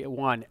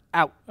HIV-1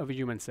 out of a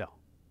human cell.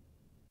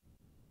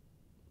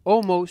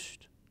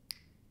 Almost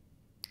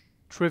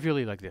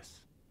trivially like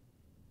this.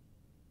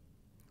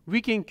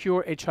 We can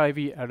cure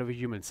HIV out of a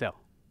human cell.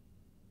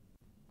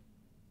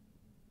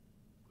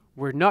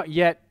 We're not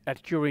yet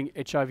at curing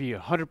HIV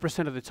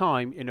 100% of the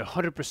time in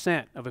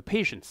 100% of a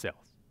patient's cells.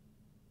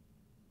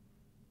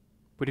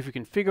 But if we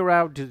can figure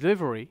out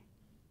delivery,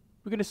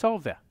 we're going to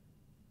solve that.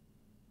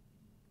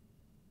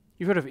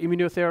 You've heard of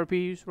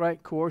immunotherapies,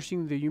 right?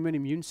 Coercing the human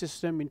immune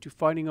system into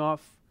fighting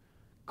off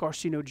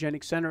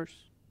carcinogenic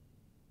centers.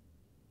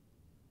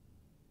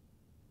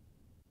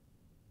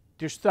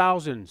 There's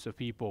thousands of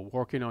people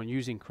working on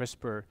using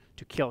CRISPR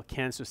to kill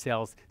cancer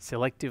cells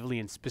selectively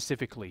and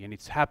specifically, and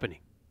it's happening.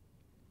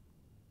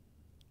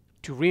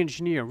 To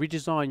re-engineer,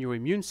 redesign your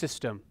immune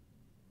system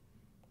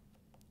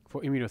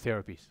for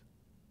immunotherapies.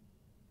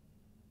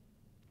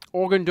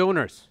 Organ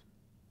donors,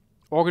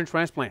 organ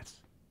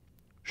transplants,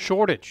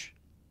 shortage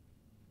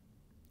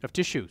of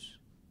tissues,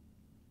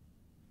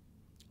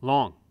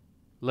 lung,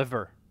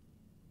 liver,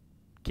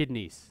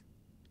 kidneys,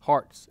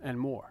 hearts, and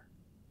more.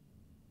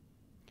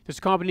 There's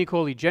a company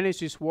called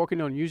eGenesis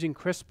working on using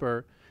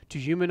CRISPR to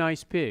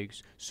humanize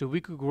pigs so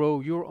we could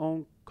grow your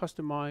own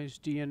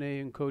customized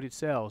DNA-encoded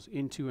cells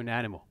into an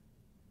animal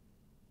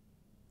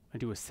and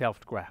do a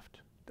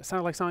self-graft. That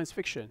sounds like science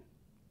fiction.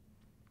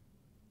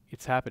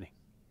 It's happening.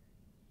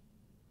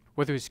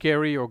 Whether it's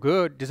scary or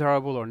good,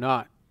 desirable or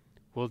not,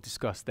 we'll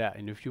discuss that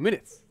in a few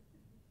minutes.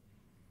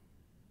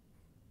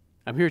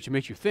 I'm here to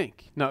make you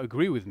think, not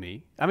agree with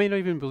me. I may not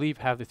even believe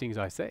half the things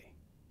I say.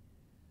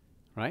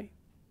 Right?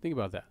 Think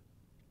about that.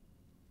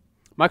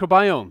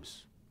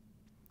 Microbiomes,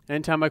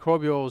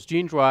 antimicrobials,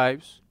 gene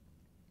drives,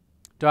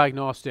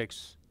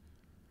 diagnostics,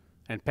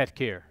 and pet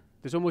care.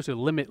 There's almost a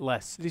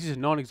limitless, this is a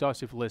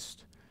non-exhaustive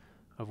list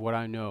of what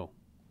I know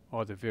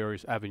are the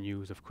various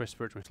avenues of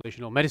CRISPR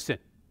translational medicine.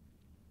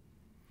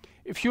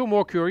 If you're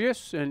more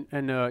curious and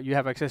you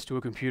have access to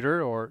a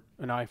computer or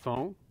an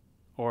iPhone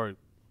or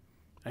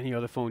any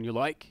other phone you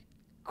like,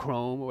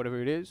 Chrome or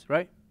whatever it is,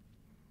 right?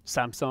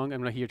 Samsung,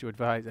 I'm not here to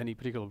advise any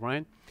particular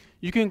brand.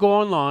 You can go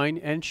online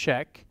and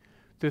check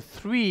the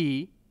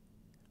 3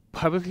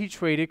 publicly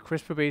traded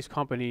CRISPR-based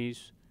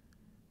companies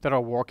that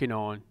are working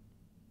on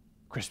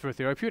CRISPR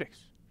therapeutics.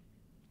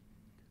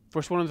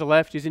 First one on the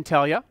left is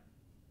Intellia.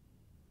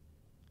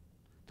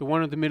 The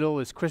one in the middle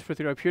is CRISPR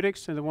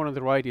Therapeutics, and the one on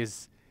the right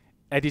is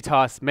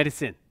Editas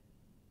Medicine.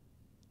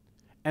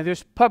 And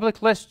there's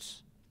public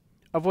lists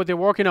of what they're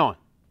working on.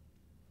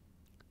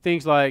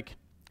 Things like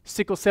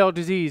sickle cell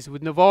disease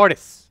with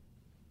Novartis,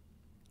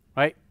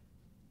 right?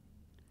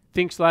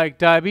 Things like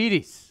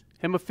diabetes,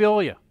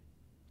 hemophilia.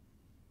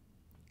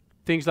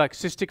 Things like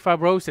cystic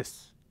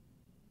fibrosis.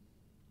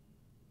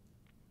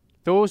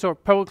 Those are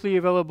publicly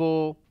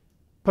available,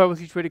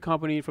 publicly traded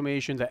company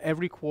information that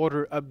every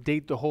quarter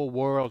update the whole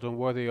world on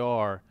where they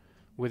are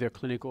with their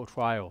clinical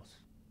trials.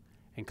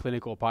 and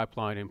clinical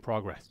pipeline in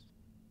progress.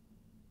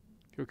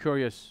 If you're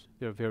curious,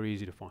 they're very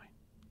easy to find.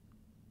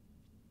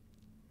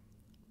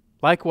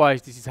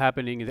 Likewise, this is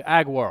happening in the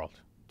ag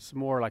world. It's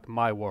more like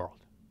my world.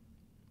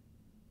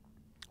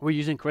 We're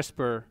using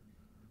CRISPR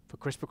for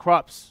CRISPR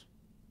crops,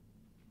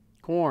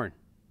 corn,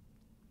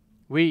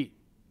 wheat,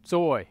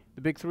 soy,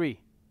 the big three,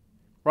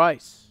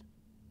 rice,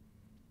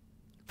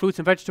 fruits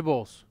and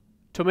vegetables,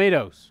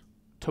 tomatoes,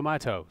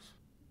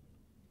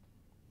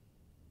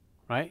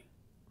 right?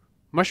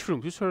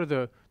 Mushrooms, these are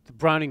the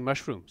browning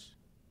mushrooms.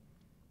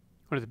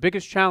 One of the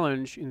biggest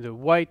challenge in the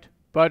white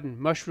button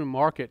mushroom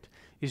market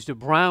is the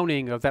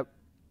browning of that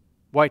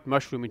white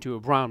mushroom into a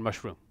brown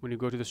mushroom. When you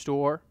go to the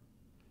store,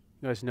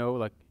 you guys know,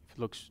 like, if it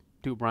looks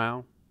too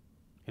brown,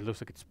 it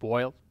looks like it's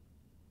spoiled.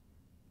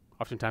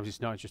 Oftentimes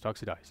it's not, it's just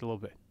oxidized a little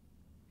bit.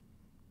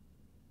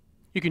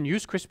 You can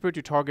use CRISPR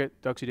to target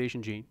the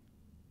oxidation gene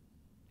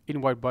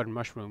in white button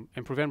mushroom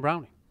and prevent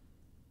browning.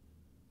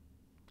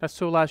 That's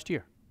so last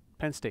year,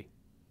 Penn State.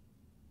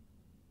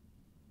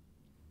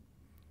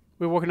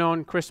 We're working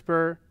on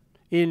CRISPR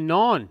in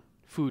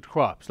non-food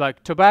crops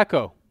like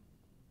tobacco,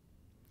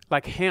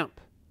 like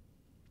hemp,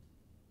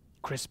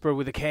 CRISPR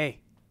with a K.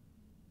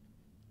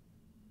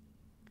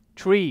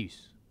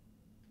 Trees,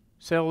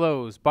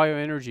 cellulose,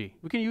 bioenergy.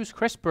 We can use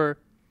CRISPR.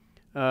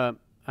 I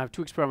have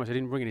two experiments. I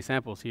didn't bring any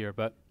samples here,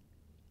 but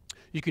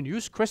you can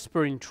use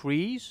CRISPR in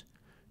trees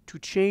to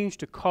change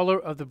the color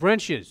of the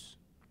branches,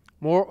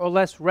 more or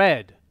less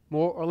red,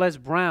 more or less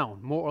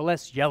brown, more or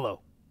less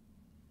yellow.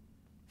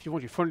 If you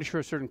want your furniture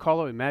a certain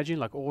color, imagine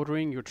like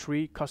ordering your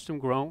tree custom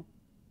grown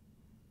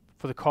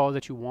for the color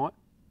that you want.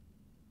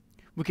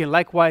 We can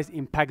likewise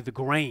impact the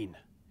grain.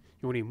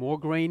 You want it more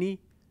grainy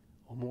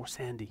or more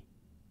sandy.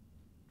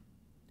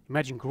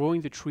 Imagine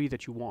growing the tree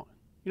that you want.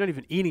 You're not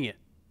even eating it,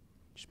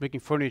 just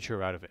making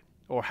furniture out of it,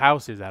 or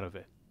houses out of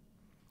it,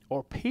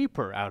 or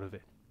paper out of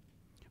it.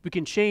 We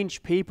can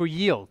change paper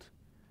yield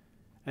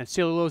and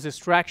cellulose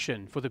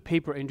extraction for the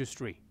paper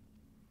industry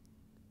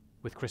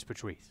with CRISPR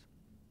trees.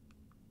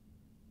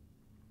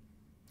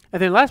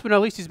 And then last but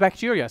not least is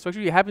bacteria. So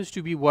actually it happens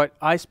to be what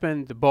I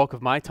spend the bulk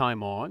of my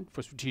time on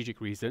for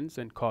strategic reasons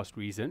and cost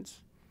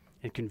reasons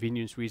and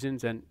convenience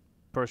reasons and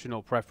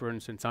personal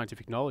preference and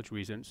scientific knowledge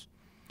reasons.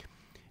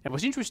 And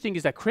what's interesting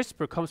is that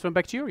CRISPR comes from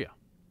bacteria.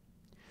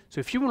 So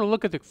if you want to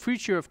look at the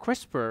future of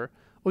CRISPR,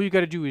 all you got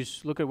to do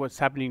is look at what's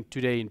happening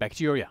today in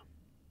bacteria.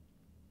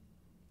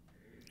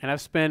 And I've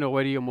spent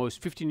already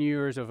almost 15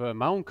 years of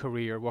my own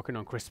career working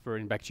on CRISPR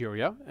in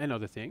bacteria and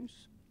other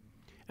things.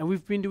 And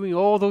we've been doing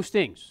all those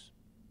things,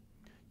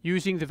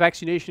 using the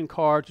vaccination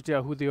card to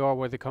tell who they are,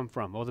 where they come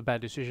from, all the bad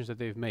decisions that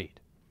they've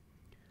made.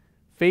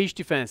 Phage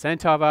defense,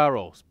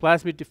 antivirals,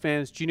 plasmid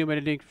defense, genome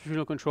editing,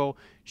 nutritional control,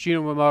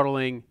 genome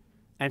remodeling,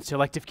 and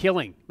selective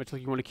killing. Much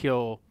like you want to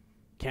kill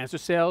cancer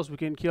cells, we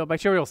can kill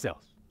bacterial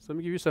cells. So let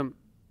me give you some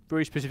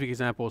very specific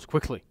examples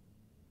quickly.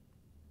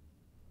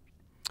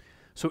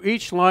 So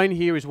each line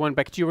here is one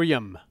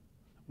bacterium,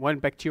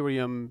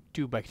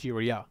 two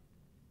bacteria.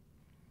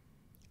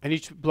 And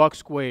each block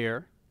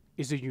square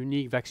is a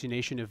unique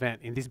vaccination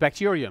event. In this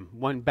bacterium,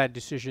 one bad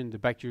decision the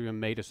bacterium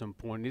made at some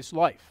point in its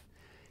life.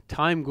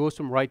 Time goes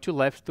from right to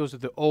left. Those are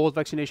the old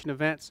vaccination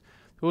events.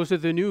 Those are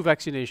the new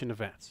vaccination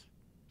events.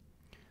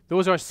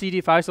 Those are C.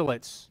 diff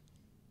isolates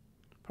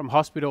from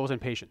hospitals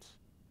and patients.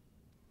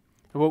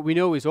 And what we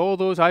know is all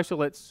those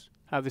isolates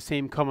have the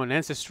same common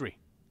ancestry.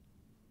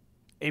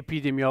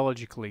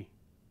 Epidemiologically,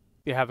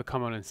 they have a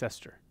common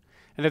ancestor.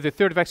 And at the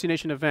third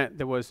vaccination event,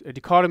 there was a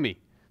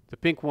dichotomy, the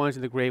pink ones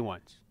and the gray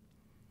ones,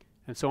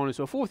 and so on and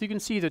so forth. You can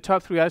see the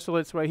top three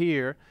isolates right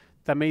here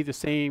that made the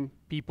same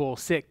people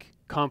sick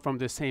come from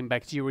the same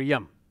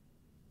bacterium.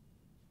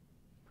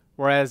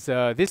 Whereas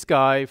this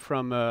guy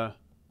from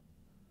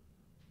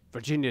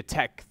Virginia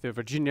Tech, the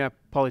Virginia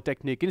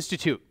Polytechnic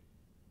Institute,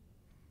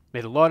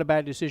 made a lot of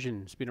bad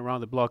decisions, been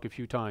around the block a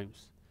few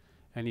times,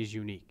 and he's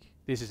unique.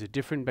 This is a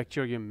different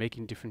bacterium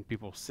making different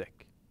people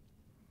sick.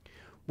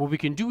 What we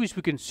can do is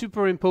we can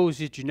superimpose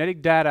this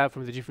genetic data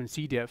from the different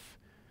C. diff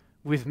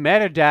with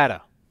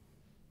metadata.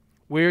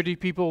 Where did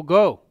people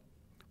go?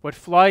 What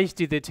flights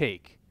did they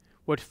take?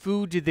 What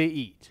food did they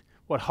eat?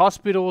 What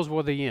hospitals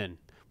were they in?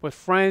 What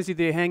friends did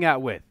they hang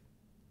out with?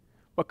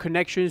 What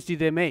connections did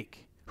they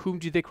make? Whom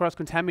did they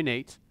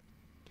cross-contaminate?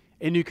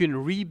 And you can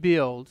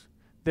rebuild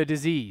the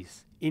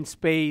disease in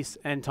space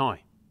and time.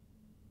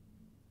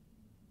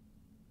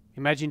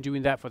 Imagine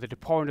doing that for the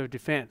Department of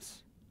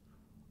Defense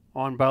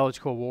on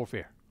biological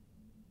warfare.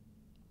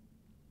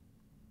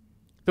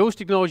 Those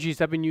technologies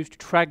have been used to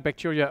track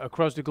bacteria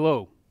across the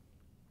globe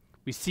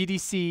with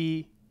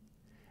CDC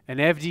and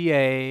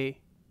FDA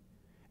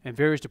and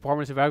various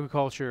departments of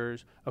agriculture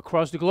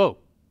across the globe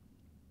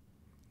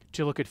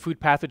to look at food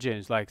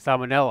pathogens like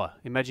salmonella.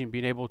 Imagine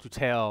being able to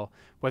tell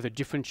whether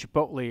different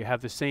Chipotle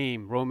have the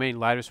same romaine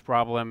lettuce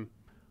problem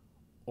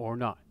or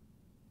not.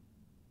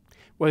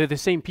 Whether the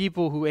same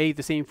people who ate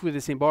the same food at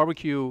the same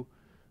barbecue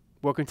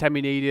were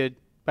contaminated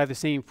by the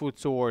same food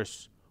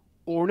source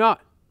or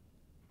not.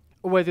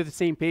 Or whether the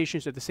same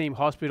patients at the same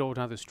hospital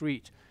down the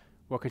street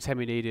were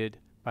contaminated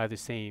by the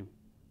same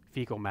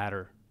fecal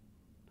matter,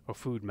 or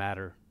food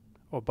matter,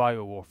 or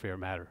biowarfare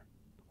matter,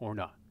 or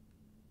not.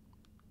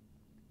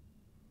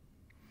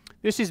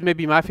 This is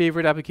maybe my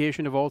favorite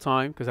application of all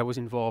time because I was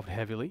involved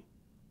heavily.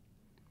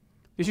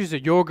 This is a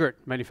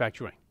yogurt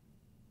manufacturing,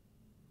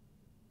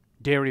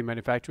 dairy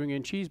manufacturing,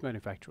 and cheese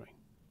manufacturing.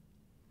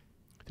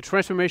 The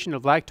transformation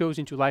of lactose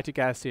into lactic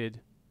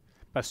acid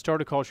by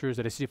starter cultures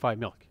that acidify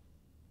milk.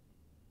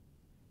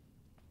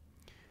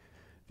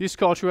 This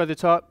culture at the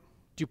top,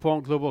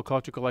 DuPont Global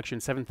Culture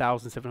Collection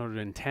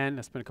 7710,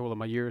 I spent a couple of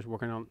my years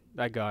working on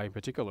that guy in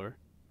particular,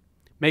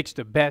 makes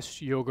the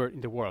best yogurt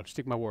in the world. Just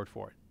take my word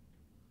for it.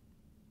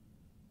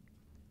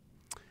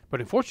 But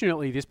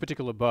unfortunately, this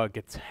particular bug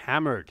gets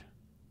hammered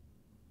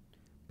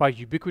by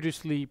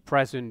ubiquitously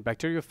present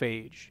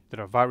bacteriophage that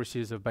are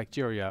viruses of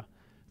bacteria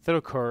that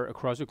occur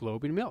across the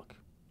globe in milk.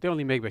 They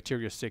only make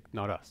bacteria sick,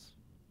 not us.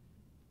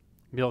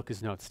 Milk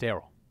is not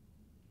sterile.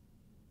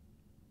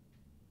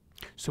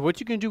 So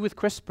what you can do with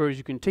CRISPR is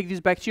you can take this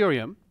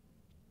bacterium,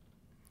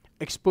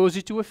 expose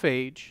it to a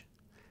phage,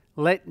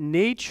 let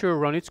nature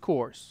run its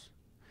course,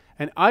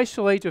 and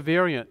isolate a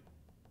variant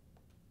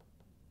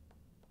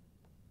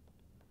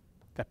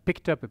that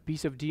picked up a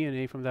piece of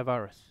DNA from that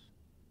virus.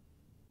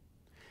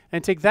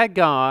 And take that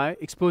guy,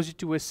 expose it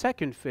to a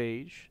second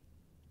phage,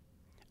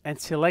 and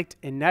select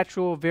a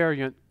natural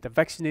variant that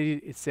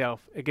vaccinated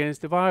itself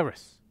against the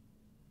virus.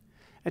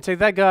 And take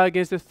that guy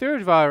against the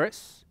third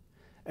virus,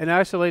 and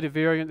isolate a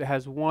variant that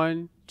has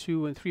 1,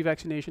 2, and 3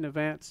 vaccination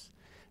events,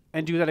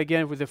 and do that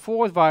again with the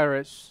fourth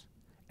virus,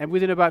 and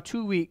within about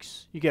 2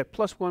 weeks, you get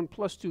 +1,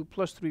 +2,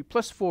 +3,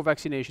 +4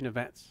 vaccination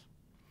events.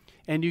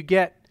 And you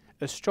get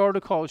a starter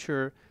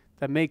culture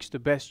that makes the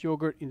best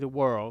yogurt in the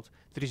world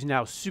that is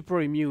now super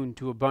immune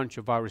to a bunch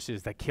of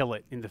viruses that kill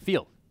it in the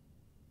field.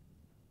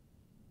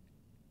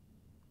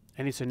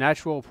 And it's a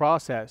natural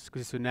process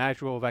because it's a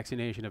natural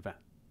vaccination event.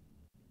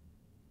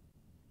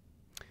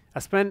 I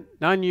spent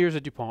 9 years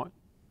at DuPont.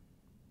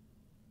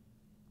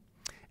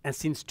 And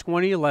since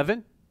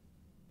 2011,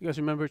 you guys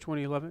remember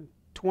 2011?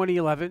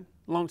 2011,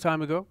 a long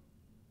time ago.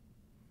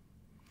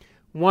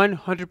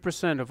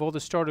 100% of all the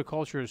starter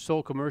cultures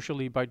sold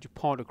commercially by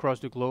DuPont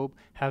across the globe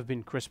have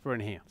been CRISPR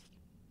enhanced.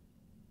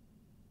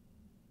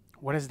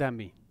 What does that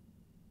mean?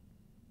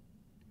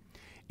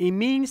 It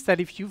means that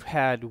if you've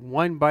had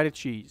 1 bite of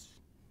cheese,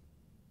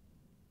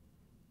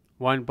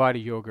 1 bite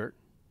of yogurt,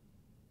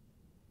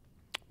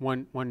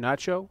 one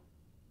nacho,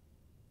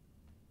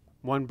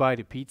 1 bite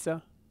of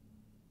pizza,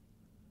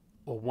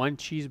 or 1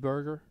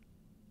 cheeseburger,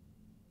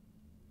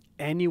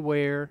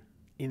 anywhere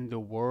in the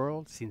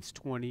world since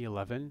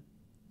 2011,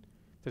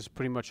 there's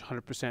pretty much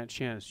 100%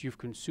 chance you've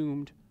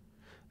consumed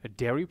a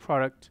dairy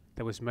product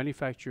that was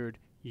manufactured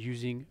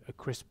using a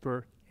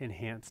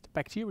CRISPR-enhanced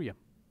bacterium.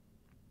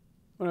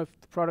 One of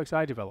the products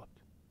I developed.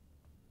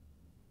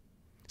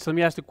 So let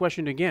me ask the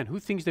question again. Who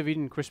thinks they've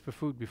eaten CRISPR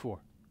food before?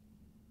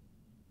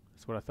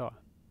 That's what I thought.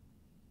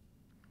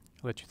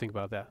 I'll let you think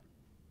about that.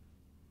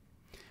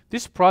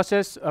 This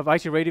process of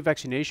iterative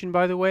vaccination,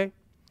 by the way,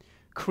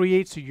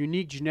 creates a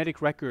unique genetic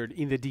record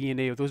in the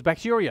DNA of those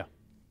bacteria.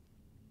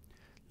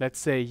 Let's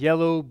say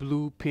yellow,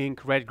 blue,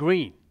 pink, red,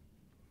 green.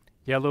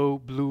 Yellow,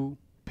 blue,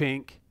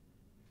 pink,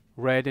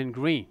 red, and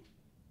green.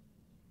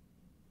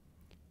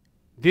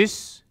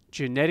 This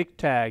genetic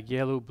tag,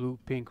 yellow, blue,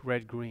 pink,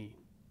 red, green,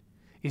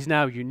 is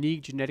now a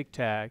unique genetic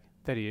tag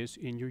that is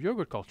in your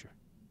yogurt culture.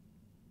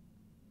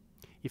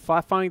 If I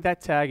find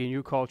that tag in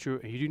your culture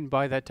and you didn't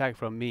buy that tag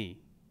from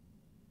me,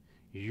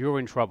 you're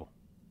in trouble.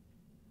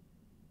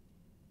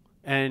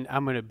 And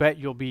I'm going to bet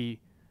you'll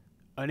be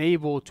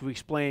unable to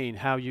explain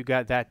how you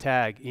got that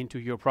tag into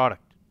your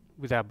product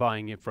without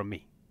buying it from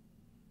me.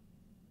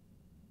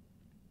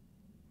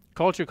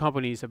 Culture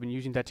companies have been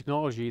using that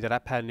technology that I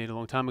patented a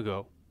long time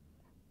ago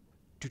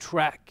to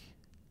track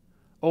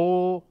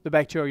all the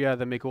bacteria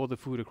that make all the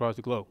food across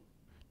the globe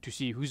to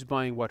see who's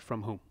buying what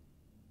from whom.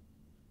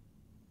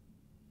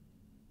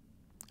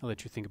 I'll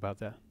let you think about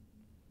that.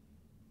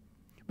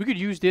 We could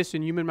use this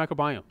in human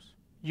microbiomes,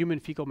 human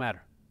fecal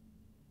matter,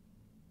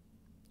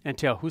 and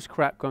tell whose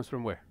crap comes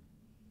from where.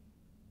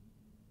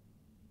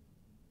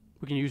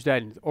 We can use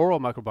that in the oral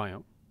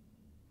microbiome.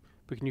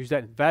 We can use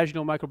that in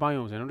vaginal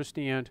microbiomes and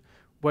understand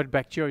what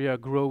bacteria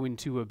grow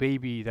into a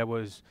baby that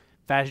was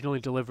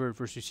vaginally delivered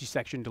versus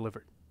C-section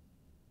delivered.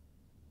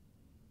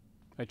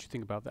 Let you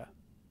think about that.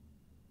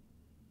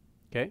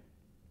 Okay?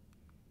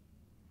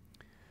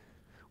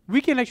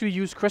 We can actually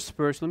use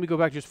CRISPR. So let me go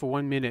back just for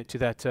 1 minute to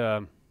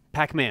that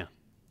Pac-Man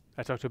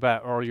I talked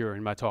about earlier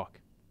in my talk.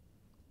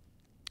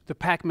 The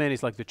Pac-Man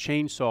is like the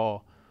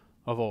chainsaw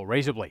of all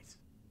razor blades.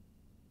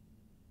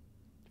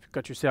 If you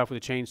cut yourself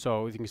with a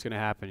chainsaw, what do you think is going to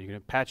happen? You're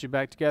going to patch it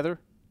back together,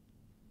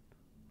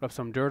 rub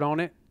some dirt on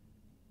it,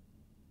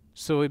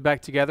 sew it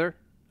back together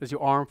as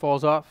your arm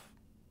falls off?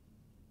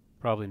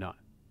 Probably not.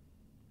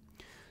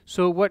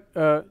 So what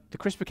the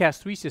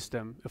CRISPR-Cas3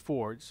 system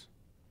affords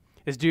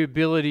is the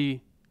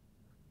ability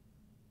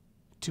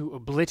to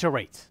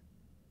obliterate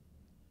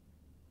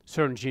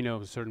certain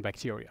genomes, certain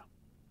bacteria.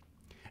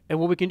 And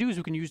what we can do is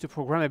we can use the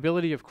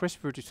programmability of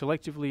CRISPR to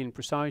selectively and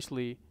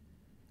precisely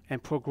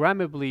and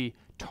programmably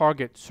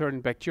target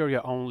certain bacteria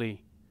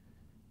only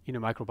in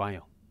a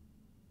microbiome.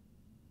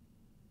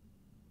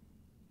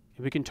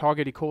 We can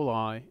target E.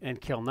 coli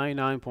and kill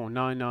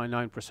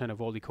 99.999%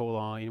 of all E.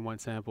 coli in one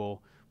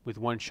sample with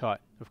one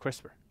shot of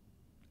CRISPR.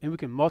 And we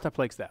can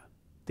multiplex that.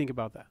 Think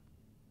about that.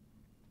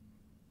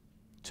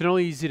 So not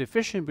only is it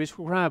efficient, but it's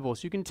programmable.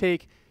 So you can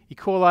take E.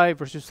 coli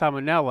versus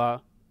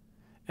salmonella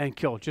and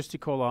kill just E.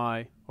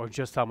 coli or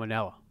just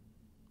salmonella,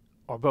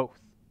 or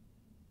both.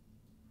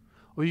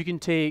 Or you can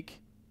take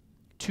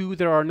two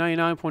that are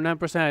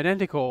 99.9%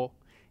 identical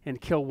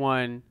and kill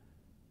one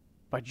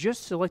by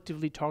just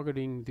selectively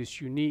targeting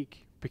this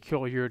unique,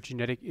 peculiar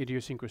genetic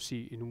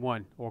idiosyncrasy in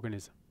one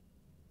organism,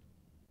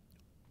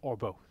 or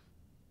both.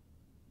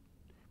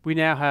 We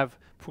now have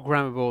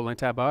programmable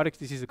antibiotics.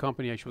 This is a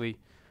company, actually,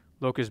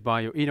 Locus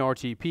Bio, in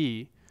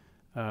RTP,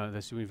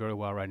 that's doing very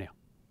well right now.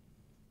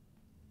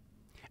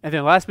 And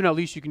then last but not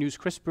least, you can use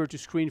CRISPR to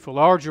screen for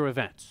larger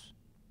events.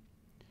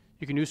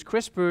 You can use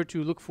CRISPR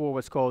to look for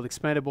what's called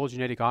expandable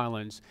genetic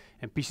islands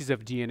and pieces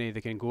of DNA that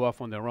can go off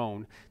on their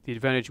own. The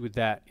advantage with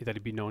that is that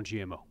it'd be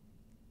non-GMO.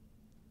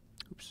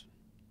 Oops.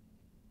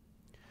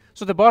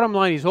 So the bottom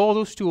line is all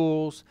those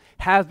tools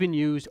have been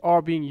used,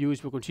 are being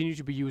used, will continue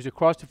to be used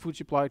across the food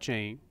supply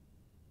chain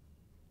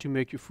to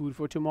make your food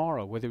for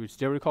tomorrow, whether it's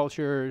dairy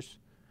cultures,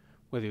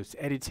 whether it's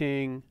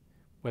editing,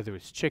 whether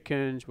it's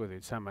chickens, whether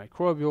it's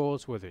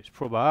antimicrobials, whether it's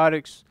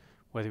probiotics,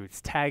 whether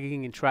it's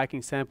tagging and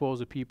tracking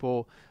samples of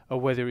people, or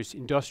whether it's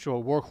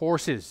industrial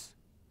workhorses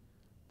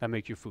that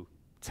make your food.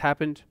 It's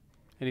happened,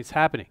 and it's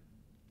happening.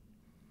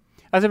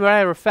 As a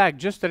matter of fact,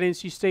 just at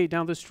NC State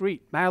down the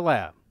street, my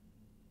lab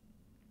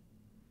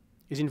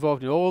is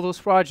involved in all those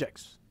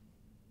projects,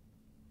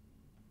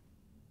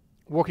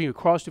 working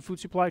across the food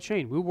supply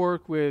chain. We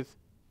work with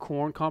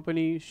corn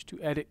companies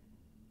to edit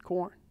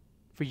corn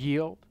for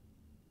yield,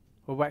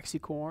 or waxy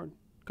corn,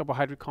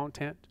 carbohydrate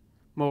content,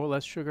 more or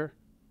less sugar,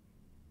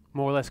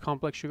 more or less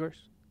complex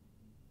sugars.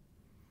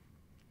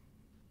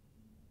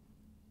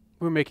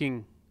 We're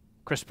making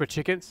CRISPR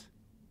chickens.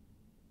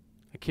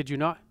 I kid you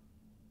not.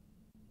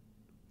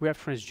 We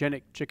have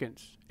transgenic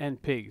chickens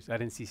and pigs at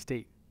NC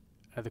State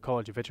at the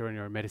College of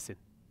Veterinary Medicine.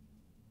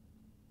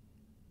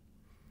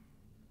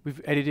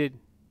 We've edited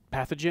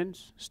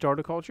pathogens,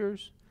 starter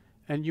cultures,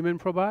 and human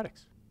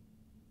probiotics.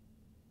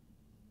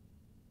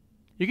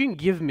 You can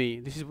give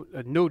me, this is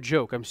no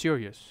joke, I'm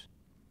serious,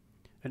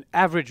 an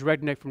average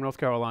redneck from North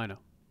Carolina.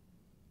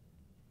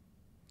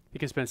 He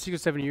can spend 6 or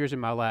 7 years in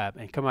my lab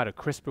and come out a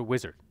CRISPR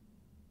wizard.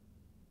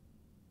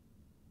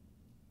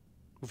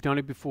 We've done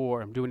it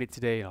before, I'm doing it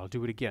today, and I'll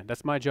do it again.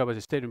 That's my job as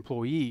a state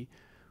employee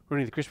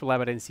running the CRISPR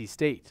lab at NC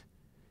State,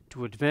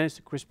 to advance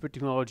the CRISPR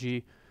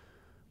technology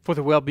for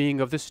the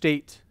well-being of the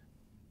state,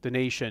 the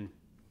nation,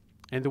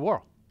 and the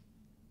world.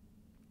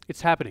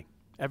 It's happening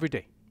every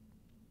day.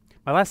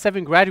 My last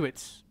 7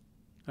 graduates,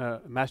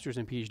 masters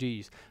and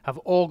PhDs, have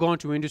all gone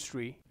to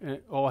industry and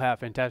all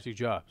have fantastic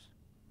jobs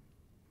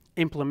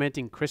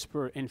implementing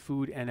CRISPR in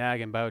food and ag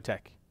and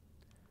biotech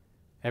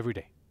every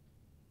day.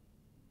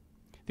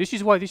 This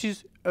is why this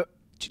is a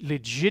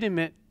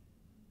legitimate,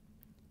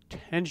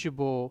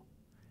 tangible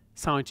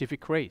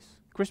scientific craze.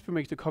 CRISPR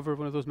makes the cover of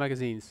one of those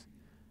magazines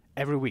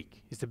every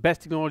week. It's the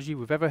best technology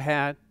we've ever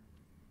had.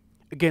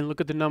 Again, look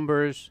at the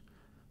numbers.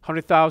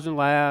 100,000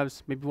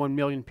 labs, maybe 1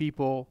 million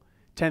people,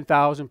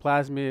 10,000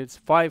 plasmids,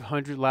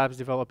 500 labs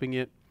developing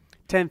it,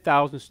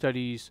 10,000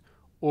 studies,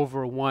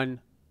 over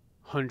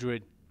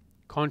 100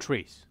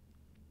 countries.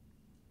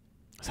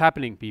 It's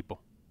happening,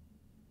 people.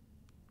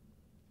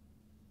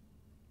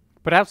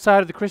 But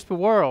outside of the CRISPR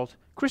world,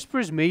 CRISPR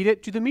has made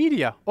it to the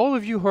media. All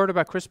of you heard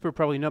about CRISPR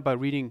probably not by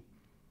reading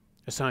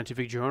a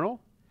scientific journal.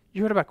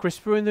 You heard about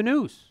CRISPR in the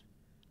news,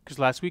 because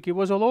last week it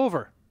was all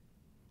over.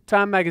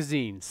 Time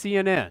Magazine,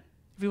 CNN,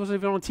 if it wasn't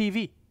even on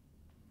TV.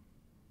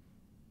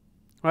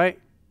 Right?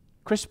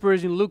 CRISPR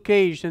is in Luke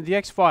Cage and the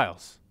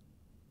X-Files.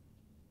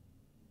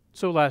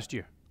 So last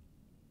year,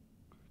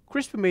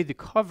 CRISPR made the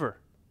cover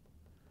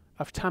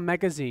of Time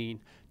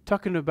Magazine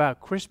talking about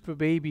CRISPR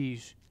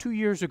babies 2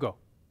 years ago.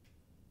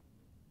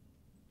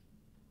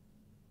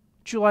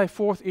 July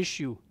 4th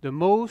issue, the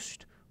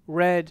most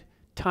read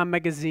Time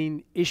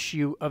Magazine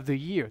issue of the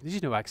year. This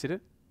is no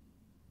accident.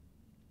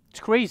 It's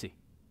crazy.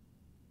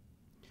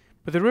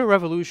 But the real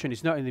revolution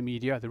is not in the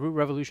media. The real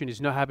revolution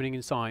is not happening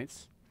in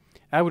science.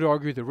 I would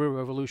argue the real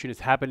revolution is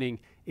happening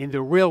in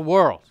the real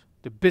world,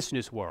 the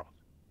business world.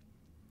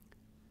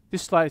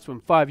 This slide is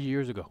from 5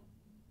 years ago.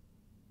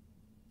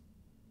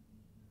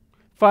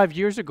 5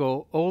 years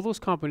ago, all those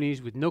companies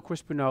with no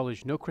CRISPR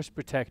knowledge, no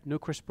CRISPR tech, no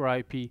CRISPR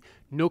IP,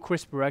 no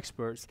CRISPR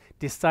experts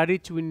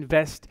decided to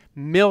invest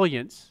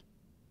millions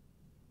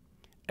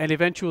and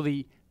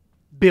eventually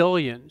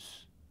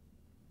billions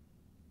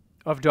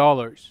of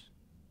dollars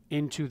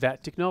into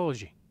that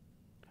technology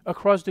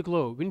across the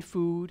globe, in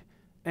food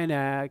and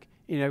ag,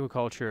 in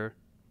agriculture,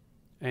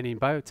 and in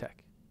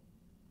biotech.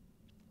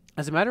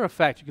 As a matter of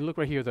fact, you can look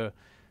right here, the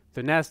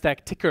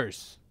NASDAQ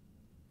tickers: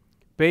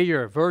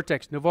 Bayer,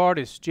 Vertex,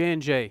 Novartis,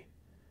 J&J,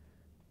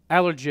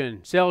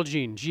 Allergen,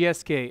 Celgene,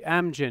 GSK,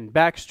 Amgen,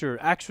 Baxter,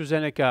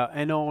 AstraZeneca,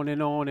 and on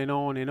and on and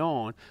on and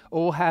on,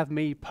 all have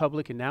made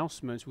public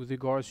announcements with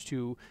regards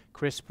to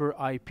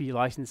CRISPR IP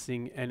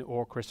licensing and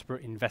or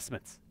CRISPR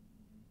investments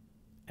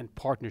and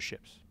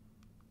partnerships.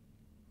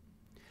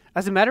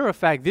 As a matter of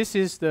fact, this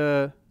is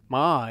the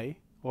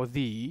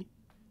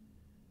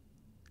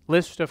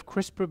list of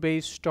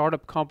CRISPR-based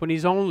startup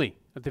companies only.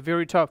 At the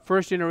very top,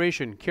 first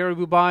generation,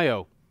 Caribou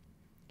Bio,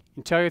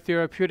 Entire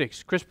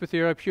Therapeutics, CRISPR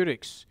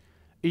Therapeutics,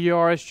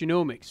 ERS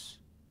Genomics,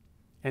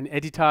 and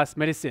Editas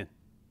Medicine,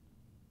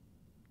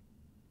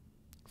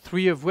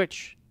 3 of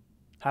which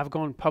have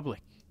gone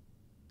public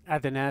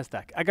at the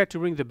NASDAQ. I got to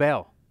ring the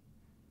bell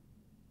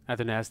at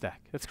the NASDAQ.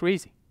 That's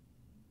crazy.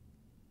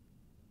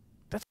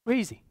 That's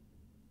crazy.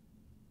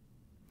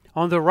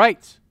 On the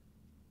right,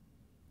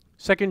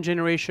 second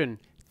generation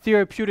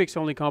therapeutics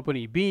only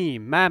company,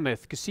 Beam,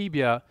 Mammoth,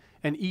 Casibia,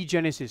 and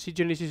eGenesis.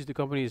 eGenesis is the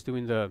company that's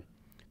doing the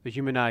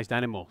humanized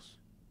animals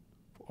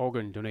for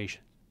organ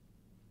donation.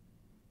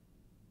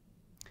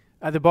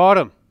 At the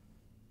bottom,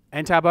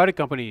 antibiotic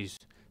companies,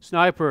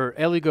 Sniper,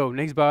 Eligo,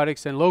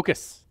 Nexbiotics, and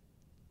Locus.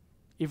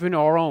 Even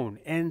our own,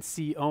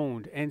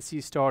 NC-owned,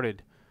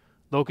 NC-started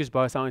Locus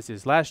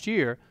Biosciences. Last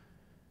year,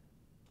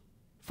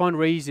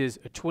 fundraises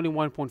a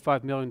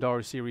 $21.5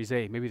 million Series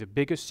A, maybe the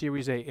biggest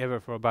Series A ever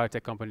for a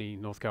biotech company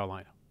in North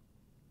Carolina.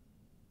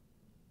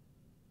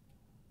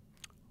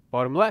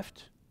 Bottom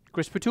left,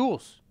 CRISPR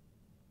Tools,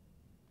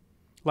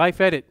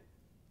 LifeEdit,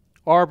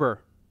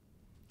 Arbor,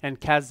 and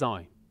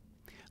Caszyme.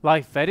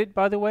 LifeEdit,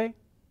 by the way,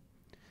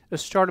 a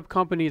startup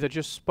company that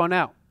just spun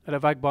out at a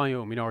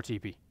biome in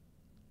RTP.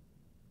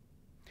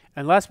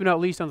 And last but not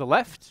least on the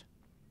left,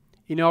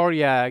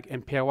 Inariag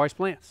and Pairwise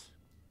Plants.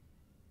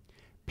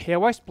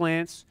 Pairwise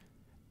Plants,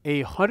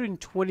 a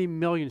 $120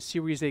 million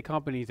Series A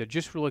company that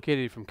just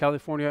relocated from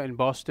California and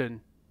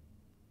Boston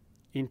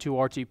into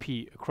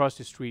RTP across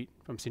the street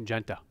from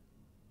Syngenta.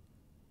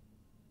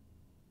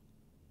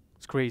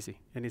 It's crazy,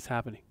 and it's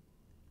happening.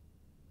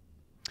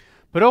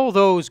 But all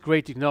those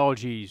great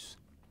technologies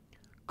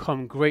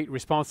come great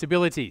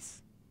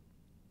responsibilities.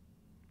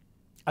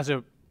 As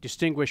a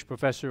distinguished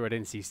professor at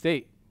NC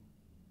State,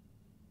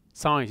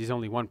 science is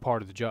only one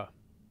part of the job.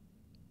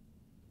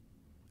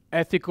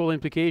 Ethical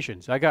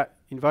implications. I got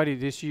invited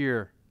this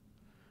year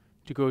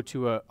to go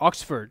to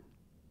Oxford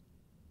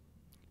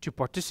to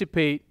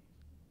participate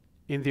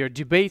in their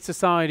debate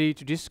society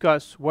to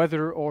discuss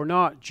whether or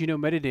not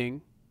genome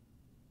editing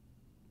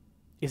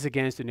is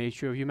against the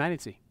nature of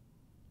humanity.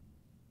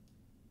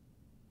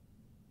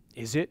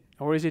 Is it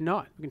or is it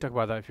not? We can talk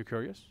about that if you're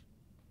curious.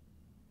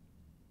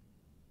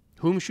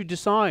 Whom should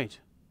decide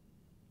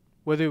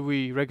whether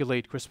we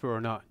regulate CRISPR or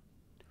not?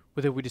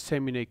 Whether we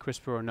disseminate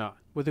CRISPR or not?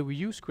 Whether we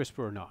use CRISPR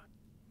or not?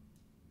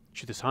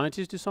 Should the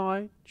scientists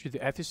decide? Should the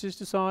ethicists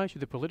decide?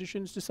 Should the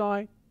politicians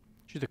decide?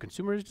 Should the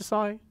consumers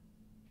decide?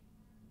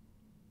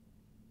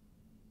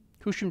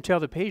 Who should tell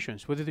the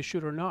patients whether they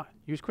should or not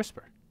use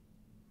CRISPR?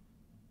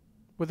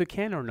 Whether they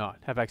can or not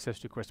have access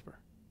to CRISPR?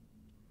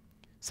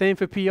 Same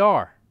for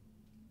PR.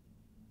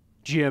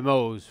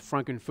 GMOs,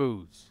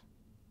 Frankenfoods,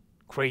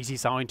 crazy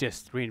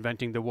scientists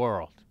reinventing the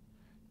world,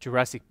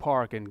 Jurassic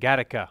Park and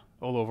Gattaca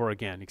all over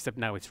again, except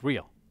now it's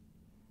real.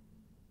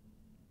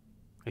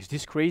 Is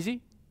this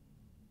crazy?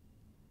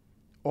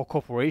 Or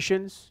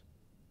corporations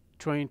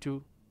trying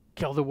to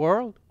kill the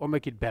world or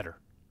make it better?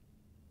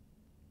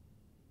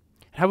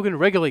 How are we going to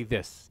regulate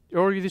this?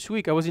 Earlier this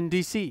week, I was in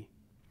D.C.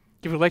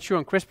 giving a lecture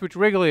on CRISPR to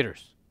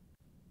regulators.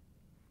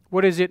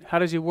 What is it? How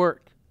does it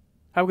work?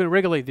 How are we going to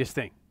regulate this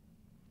thing?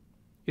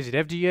 Is it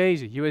FDA?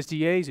 Is it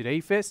USDA? Is it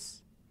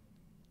APHIS?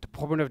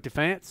 Department of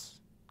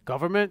Defense?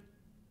 Government?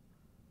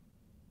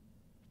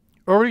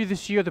 Earlier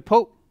this year, the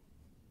Pope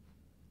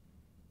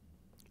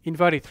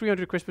invited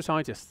 300 CRISPR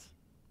scientists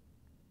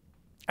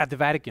at the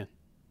Vatican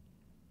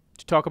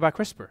to talk about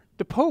CRISPR.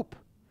 The Pope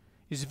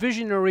is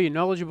visionary and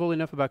knowledgeable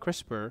enough about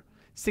CRISPR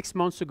 6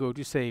 months ago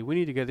to say, we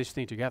need to get this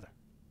thing together.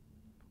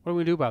 What are we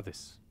going to do about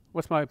this?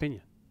 What's my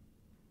opinion?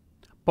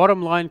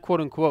 Bottom line,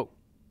 quote unquote,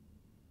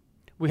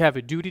 we have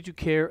a duty to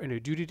care and a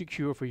duty to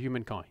cure for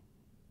humankind.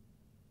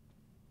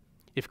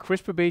 If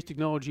CRISPR-based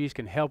technologies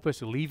can help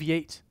us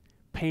alleviate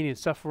pain and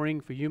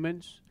suffering for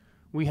humans,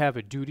 we have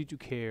a duty to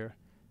care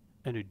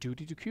and a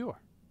duty to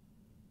cure.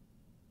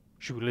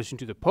 Should we listen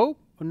to the Pope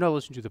or not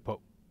listen to the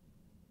Pope?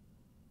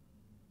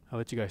 I'll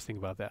let you guys think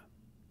about that.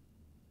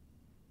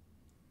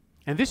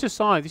 And this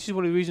aside, this is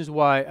one of the reasons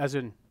why, as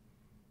an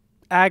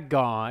ag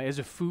guy, as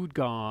a food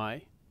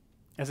guy,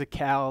 as a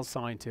cal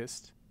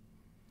scientist,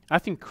 I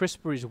think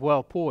CRISPR is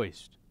well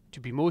poised to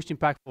be most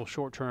impactful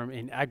short-term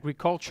in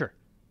agriculture.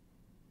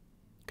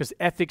 Because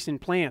ethics in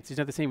plants is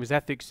not the same as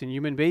ethics in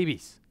human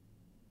babies.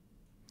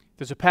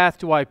 There's a path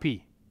to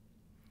IP.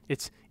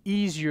 It's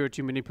easier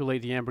to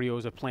manipulate the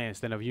embryos of plants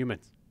than of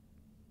humans.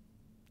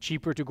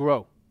 Cheaper to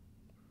grow.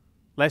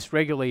 Less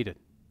regulated.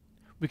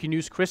 We can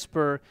use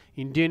CRISPR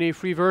in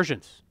DNA-free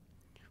versions.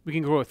 We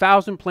can grow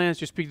 1,000 plants,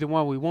 just pick the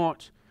one we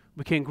want.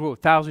 We can grow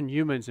 1,000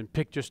 humans and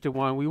pick just the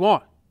one we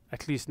want.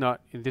 At least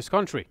not in this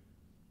country.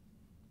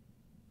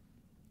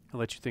 I'll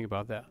let you think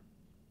about that.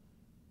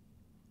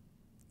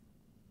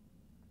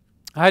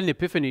 I had an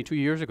epiphany 2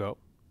 years ago,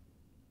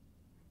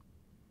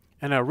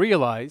 and I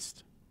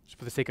realized, just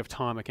for the sake of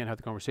time, I can't have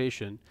the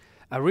conversation,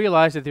 I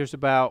realized that there's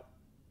about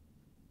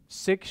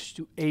 6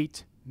 to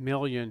 8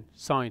 million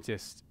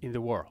scientists in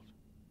the world.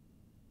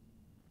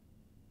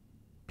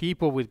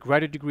 People with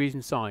graduate degrees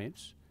in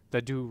science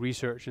that do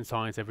research in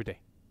science every day.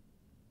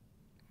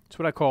 It's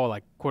what I call,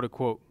 like, quote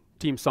unquote,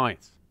 team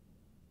science.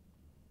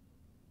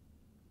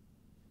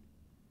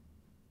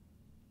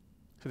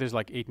 So there's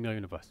like 8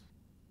 million of us.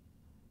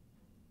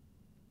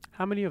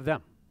 How many of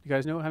them? You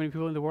guys know how many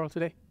people in the world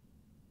today?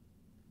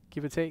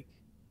 Give or take.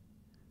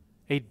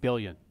 8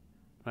 billion,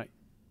 right?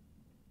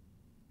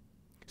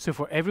 So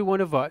for every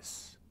one of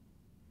us,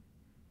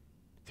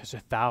 there's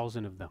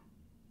 1,000 of them.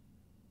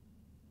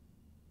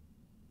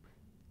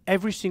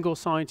 Every single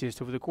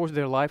scientist over the course of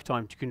their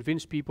lifetime to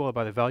convince people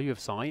about the value of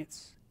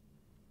science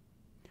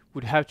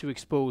would have to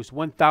expose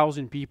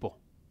 1,000 people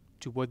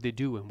to what they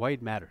do and why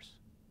it matters.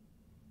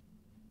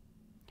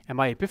 And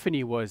my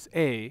epiphany was,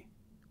 A,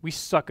 we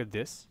suck at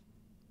this,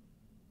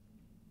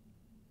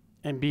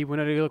 and B, we're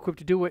not ill-equipped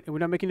to do it, and we're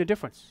not making a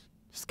difference.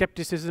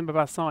 Skepticism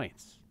about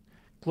science,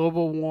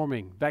 global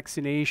warming,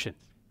 vaccinations,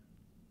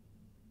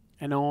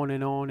 and on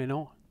and on and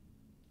on.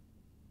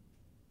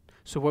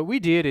 So what we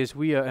did is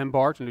we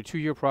embarked on a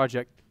 2-year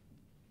project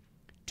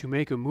to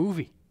make a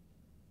movie,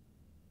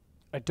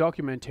 a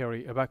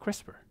documentary about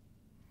CRISPR.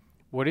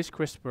 What is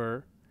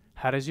CRISPR?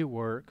 How does it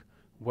work?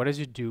 What does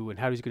it do? And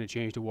how is it going to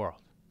change the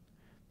world?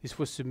 This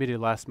was submitted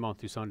last month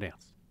to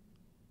Sundance.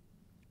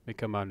 May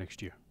come out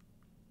next year.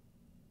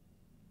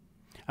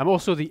 I'm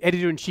also the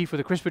editor-in-chief of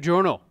the CRISPR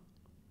Journal,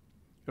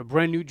 a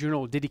brand new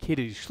journal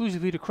dedicated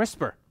exclusively to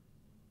CRISPR.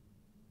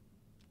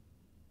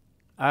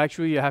 I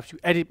actually have to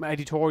edit my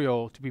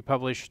editorial to be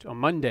published on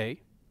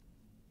Monday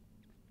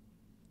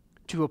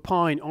to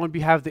opine on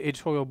behalf of the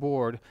editorial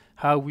board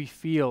how we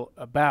feel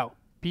about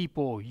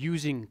people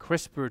using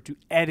CRISPR to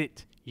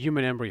edit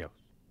human embryos.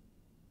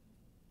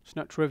 It's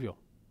not trivial.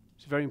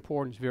 It's very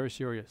important. It's very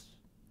serious.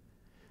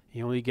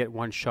 You only get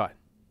one shot.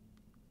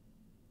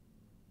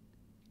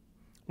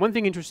 One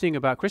thing interesting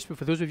about CRISPR,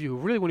 for those of you who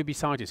really want to be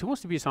scientists, who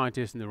wants to be a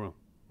scientist in the room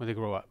when they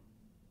grow up?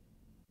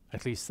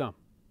 At least some.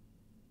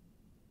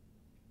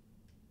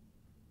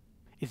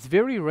 It's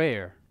very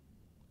rare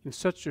in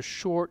such a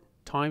short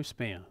time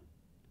span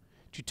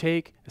to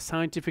take a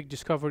scientific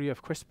discovery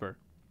of CRISPR,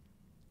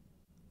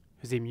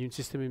 as the immune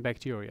system in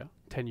bacteria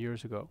 10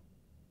 years ago,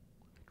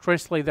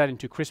 translate that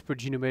into CRISPR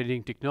genome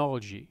editing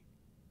technology,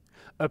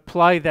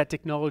 apply that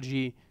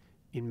technology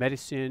in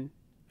medicine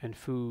and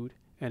food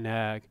and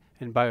ag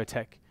and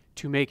biotech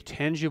to make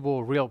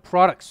tangible, real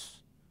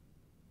products,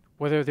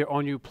 whether they're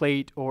on your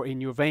plate or in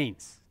your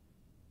veins.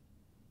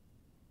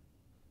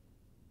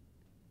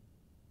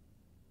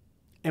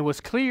 And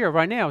what's clear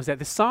right now is that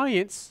the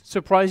science,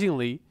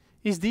 surprisingly,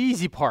 is the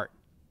easy part.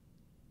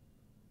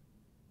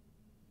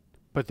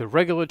 But the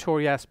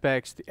regulatory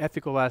aspects, the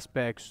ethical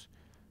aspects,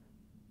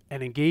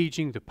 and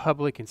engaging the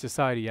public and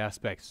society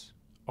aspects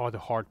are the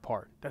hard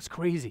part. That's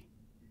crazy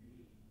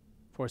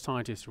for a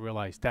scientist to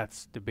realize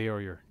that's the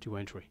barrier to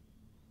entry.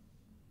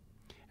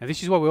 And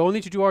this is why we all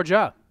need to do our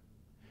job,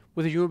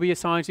 whether you want to be a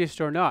scientist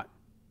or not.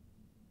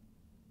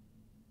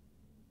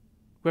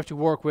 We have to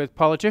work with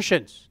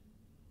politicians,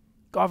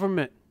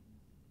 government,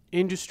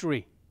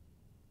 industry,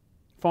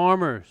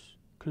 farmers,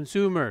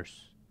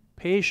 consumers,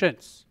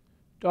 patients,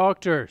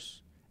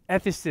 doctors,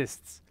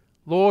 ethicists,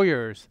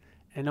 lawyers,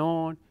 and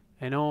on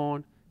and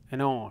on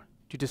and on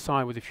to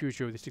decide what the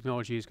future of this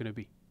technology is going to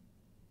be.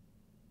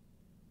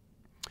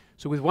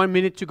 So with 1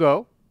 minute to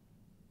go,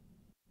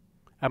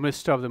 I'm going to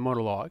stop the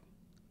monologue.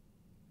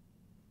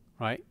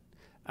 Right?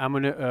 I'm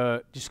going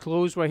to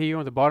disclose right here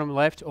on the bottom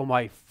left all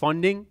my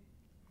funding.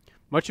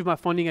 Much of my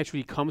funding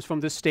actually comes from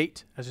the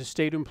state. As a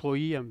state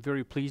employee, I'm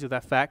very pleased with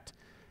that fact.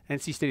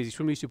 NC State is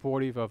extremely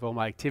supportive of all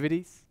my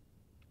activities.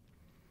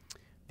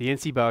 The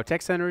NC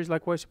Biotech Center is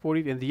likewise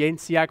supportive, and the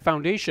NCAC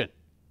Foundation,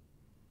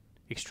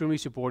 extremely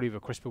supportive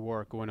of CRISPR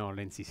work going on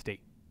at NC State.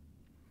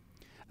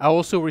 I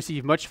also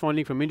receive much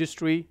funding from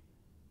industry.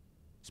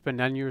 Spent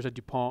 9 years at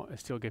DuPont. I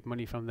still get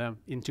money from them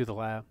into the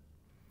lab.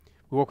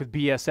 We work with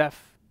BSF,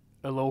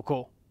 a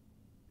local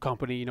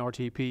company in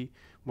RTP. We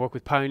work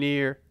with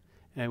Pioneer,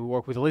 and we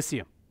work with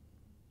Elysium.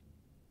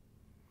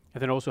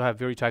 And then also have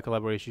very tight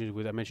collaborations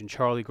with, I mentioned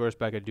Charlie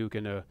Gersbach at Duke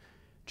and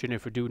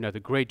Jennifer Doudna, the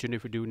great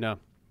Jennifer Doudna,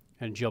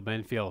 and Jill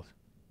Benfield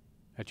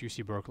at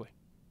UC Berkeley.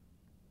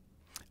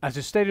 As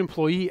a state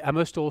employee, I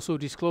must also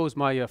disclose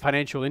my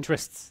financial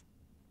interests.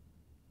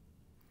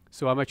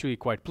 So I'm actually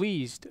quite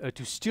pleased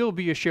to still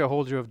be a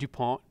shareholder of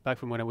DuPont, back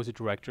from when I was a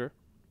director.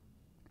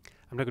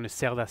 I'm not going to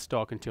sell that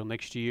stock until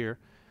next year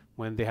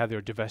when they have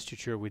their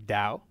divestiture with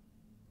Dow.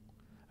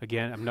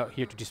 Again, I'm not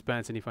here to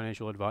dispense any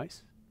financial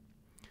advice.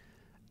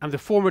 I'm the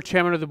former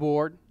chairman of the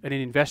board and an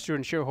investor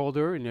and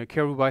shareholder in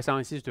Caribou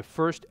Biosciences, the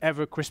first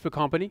ever CRISPR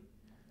company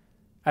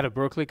out of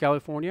Berkeley,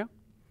 California.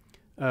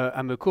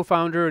 I'm a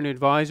co-founder and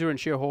advisor and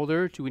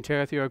shareholder to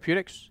Intera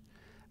Therapeutics.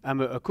 I'm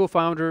a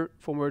co-founder,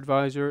 former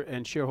advisor,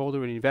 and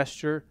shareholder and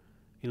investor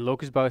in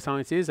Locus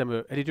Biosciences. I'm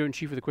an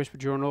editor-in-chief of the CRISPR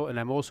Journal, and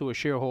I'm also a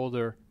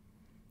shareholder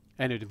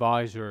and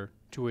advisor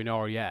to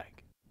NRYAG.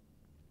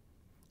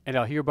 And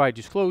I'll hereby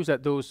disclose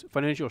that those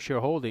financial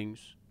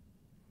shareholdings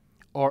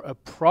are a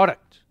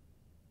product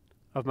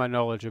of my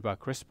knowledge about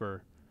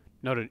CRISPR,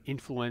 not an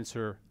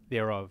influencer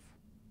thereof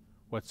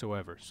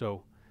whatsoever.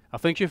 So I'll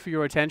thank you for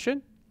your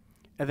attention,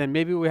 and then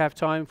maybe we have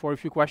time for a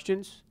few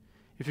questions.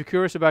 If you're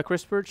curious about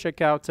CRISPR,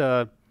 check out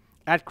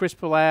at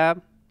CRISPR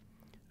Lab,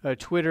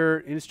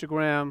 Twitter,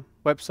 Instagram,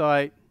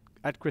 website,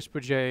 at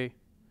CRISPRJ.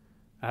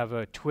 I have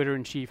a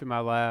Twitter-in-chief in my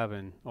lab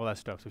and all that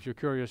stuff. So if you're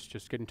curious,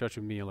 just get in touch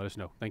with me and let us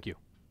know. Thank you.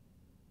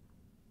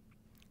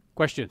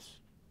 Questions?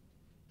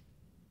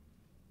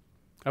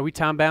 Are we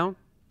time-bound?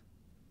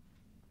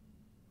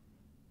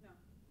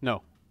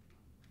 No.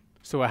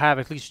 So I have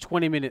at least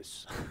 20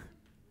 minutes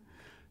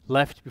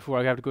left before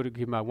I have to go to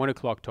give my 1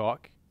 o'clock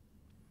talk.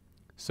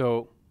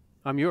 So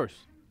I'm yours. This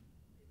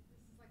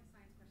is like a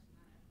science question,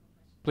 not an ethical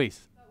question.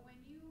 Please. But when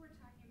you were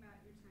talking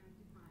about your time at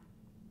DuPont,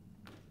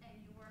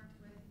 and you worked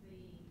with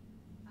the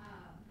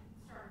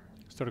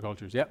Starter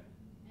cultures, yep.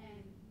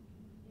 and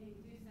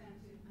induced them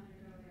to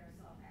undergo their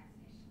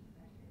self-vaccination with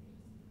bacteria,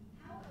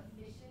 how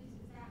efficient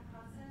is that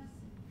process?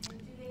 And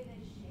do they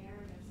then share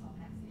their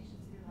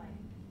self-vaccinations through like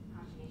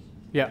conjugation?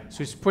 Yeah,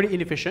 so it's pretty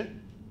inefficient.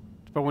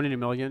 It's about 1 in a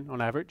million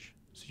on average.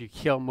 So you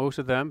kill most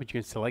of them, but you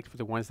can select for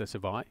the ones that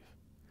survive.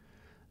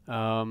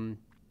 And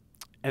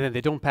then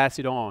they don't pass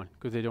it on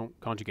because they don't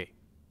conjugate.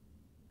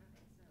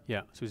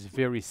 Yeah, so it's a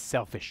very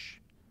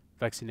selfish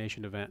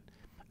vaccination event.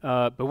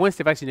 But once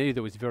they're vaccinated,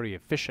 though, it's very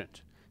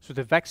efficient. So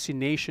the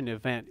vaccination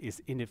event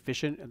is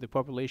inefficient at the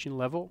population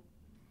level.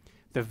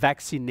 The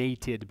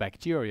vaccinated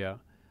bacteria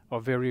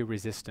are very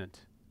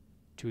resistant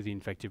to the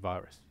infected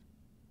virus.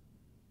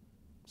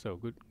 So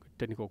good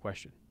technical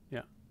question.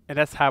 Yeah, and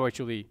that's how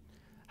actually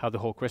how the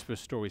whole CRISPR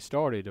story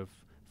started, of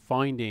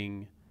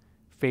finding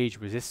phage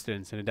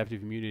resistance and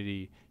adaptive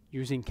immunity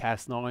using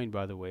Cas9,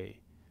 by the way,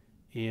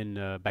 in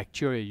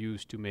bacteria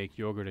used to make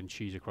yogurt and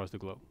cheese across the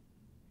globe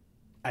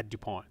at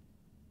DuPont.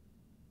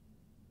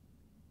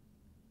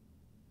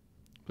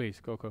 Please,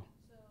 Coco.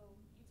 So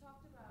you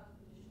talked about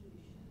the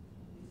distribution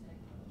of these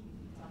technologies.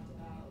 You talked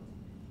about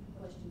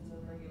questions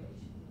of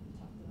regulation. You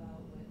talked about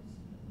what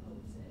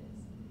hope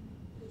says.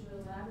 Could you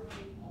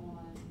elaborate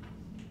on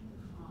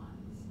the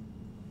cons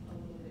a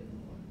little bit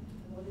more?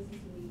 What does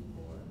this mean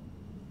for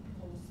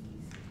whole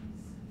species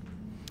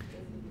if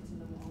it gets in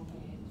the wrong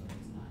hands or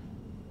it's not?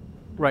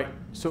 Right.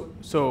 So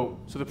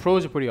the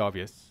pros are pretty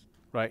obvious,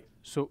 right?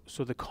 So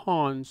the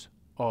cons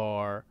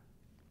are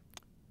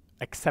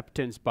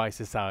acceptance by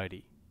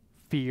society,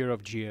 fear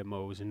of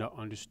GMOs, and not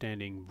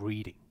understanding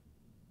breeding.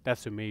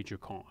 That's a major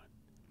con.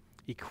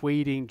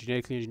 Equating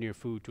genetically engineered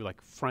food to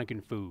like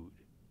frankenfood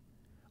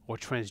or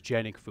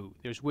transgenic food.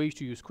 There's ways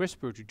to use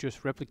CRISPR to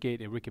just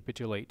replicate and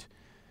recapitulate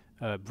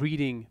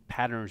breeding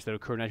patterns that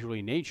occur naturally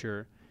in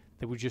nature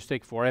that would just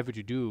take forever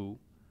to do,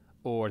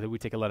 or that would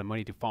take a lot of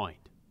money to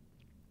find,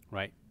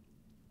 right?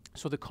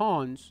 So the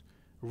cons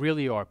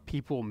really are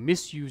people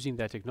misusing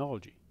that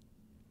technology.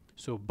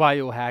 So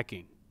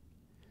biohacking.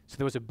 So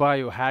there was a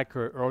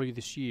biohacker earlier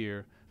this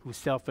year who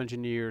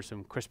self-engineered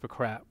some CRISPR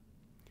crap,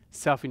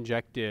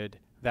 self-injected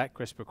that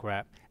CRISPR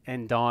crap,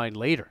 and died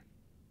later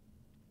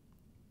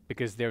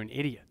because they're an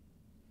idiot,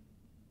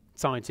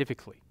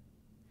 scientifically.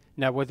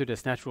 Now, whether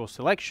that's natural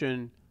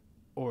selection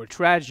or a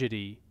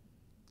tragedy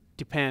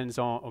depends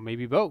on, or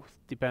maybe both,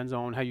 depends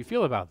on how you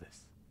feel about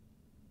this.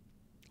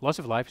 Loss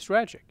of life is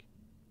tragic.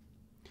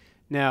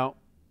 Now,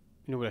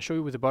 you know, what I show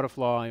you with the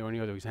butterfly or any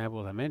other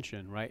example I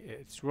mentioned, right,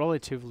 it's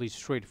relatively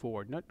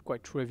straightforward, not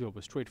quite trivial,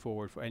 but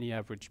straightforward for any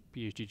average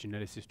PhD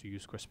geneticist to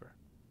use CRISPR.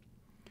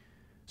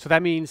 So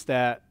that means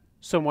that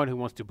someone who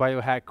wants to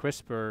biohack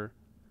CRISPR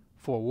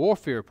for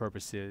warfare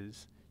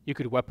purposes, you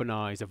could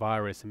weaponize a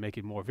virus and make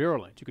it more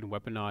virulent. You can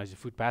weaponize a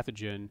food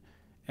pathogen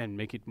and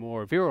make it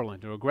more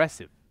virulent or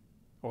aggressive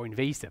or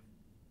invasive.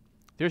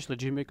 There's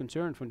legitimate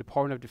concern from the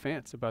Department of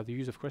Defense about the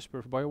use of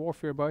CRISPR for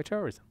biowarfare,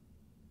 bioterrorism.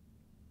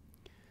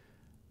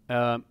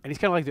 And it's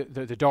kind of like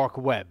the dark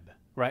web,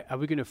 right? Are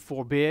we going to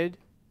forbid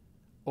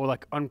or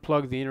like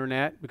unplug the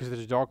internet because there's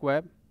a dark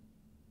web?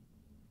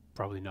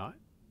 Probably not.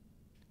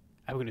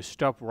 Are we going to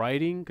stop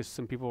writing because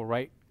some people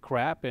write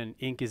crap and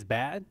ink is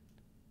bad?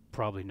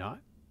 Probably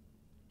not.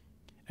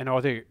 And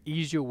are there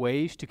easier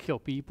ways to kill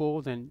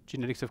people than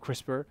genetics of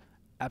CRISPR?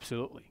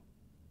 Absolutely.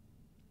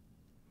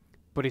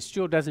 But it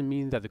still doesn't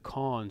mean that the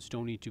cons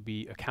don't need to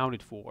be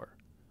accounted for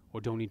or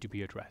don't need to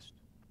be addressed.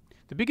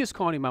 The biggest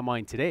con in my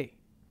mind today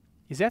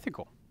is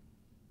ethical.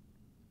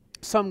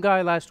 Some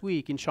guy last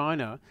week in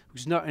China,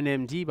 who's not an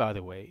MD, by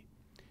the way,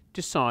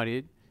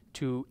 decided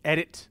to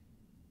edit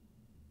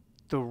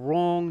the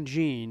wrong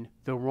gene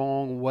the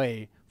wrong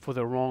way for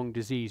the wrong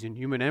disease in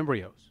human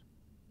embryos.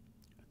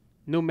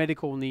 No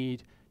medical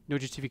need, no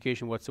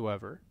justification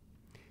whatsoever.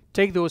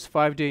 Take those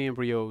 5-day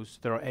embryos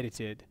that are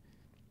edited,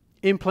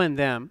 implant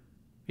them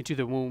into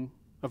the womb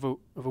of a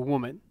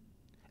woman,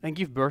 and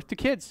give birth to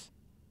kids.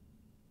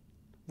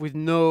 with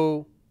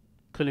no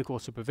clinical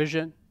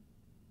supervision,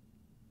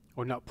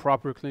 or not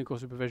proper clinical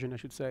supervision, I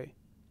should say,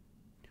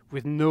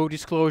 with no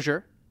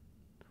disclosure,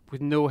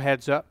 with no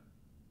heads up,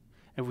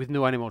 and with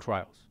no animal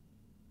trials.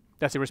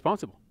 That's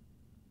irresponsible.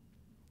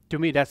 To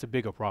me, that's a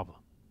bigger problem.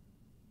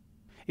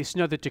 It's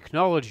not the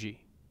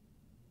technology.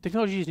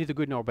 Technology is neither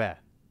good nor bad.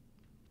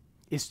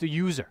 It's the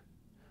user.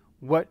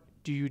 What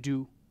do you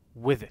do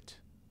with it?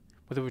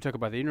 Whether we talk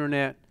about the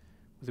internet,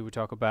 whether we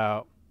talk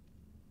about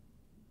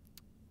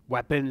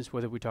weapons,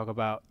 whether we talk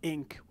about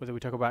ink, whether we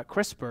talk about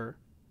CRISPR,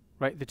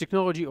 right? The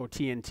technology, or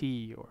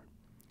TNT, or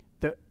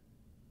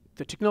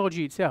the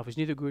technology itself is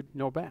neither good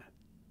nor bad.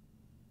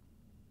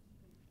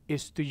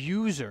 It's the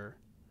user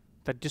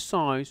that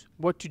decides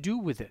what to do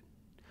with it.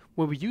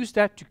 When we use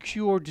that to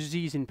cure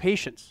disease in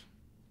patients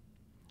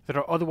that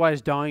are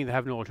otherwise dying, that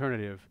have no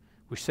alternative,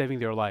 we're saving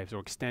their lives or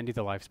extending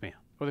the lifespan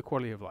or the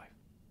quality of life.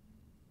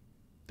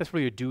 That's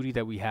really a duty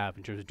that we have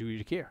in terms of duty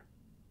to care,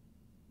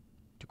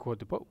 to quote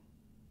the Pope.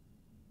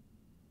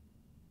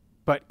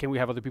 But can we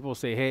have other people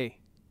say, hey,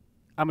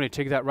 I'm going to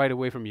take that right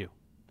away from you.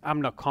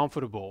 I'm not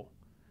comfortable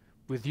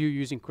with you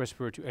using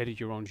CRISPR to edit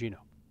your own genome.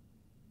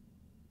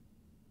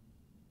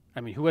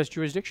 I mean, who has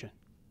jurisdiction?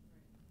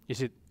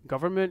 Is it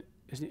government?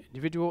 Is it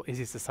individual? Is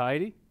it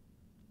society?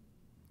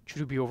 Should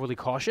we be overly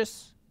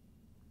cautious,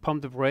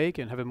 pump the brake,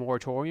 and have a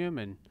moratorium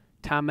and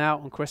time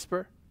out on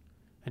CRISPR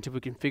until we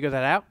can figure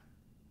that out?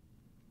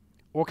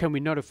 Or can we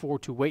not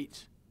afford to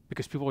wait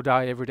because people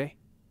die every day?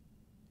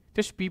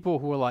 There's people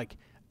who are like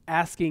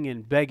asking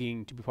and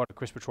begging to be part of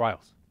CRISPR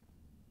trials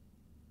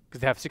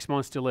because they have 6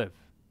 months to live.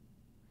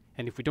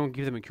 And if we don't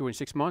give them a cure in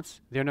 6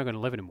 months, they're not going to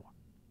live anymore.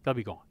 They'll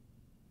be gone.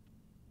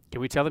 Can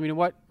we tell them, you know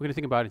what? We're going to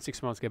think about it in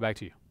 6 months, get back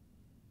to you.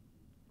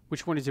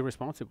 Which one is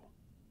irresponsible?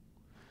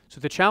 So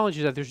the challenge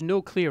is that there's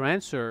no clear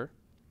answer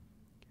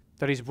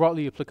that is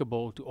broadly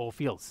applicable to all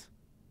fields,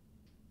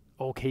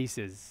 all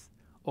cases,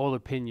 all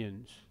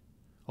opinions,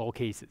 all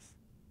cases,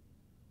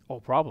 all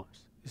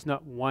problems. It's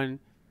not one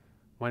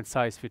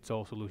size fits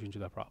all solution to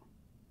that problem.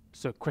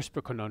 It's a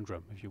CRISPR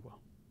conundrum, if you will.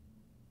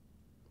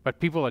 But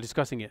people are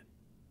discussing it.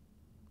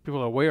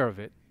 People are aware of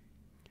it.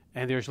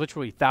 And there's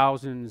literally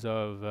thousands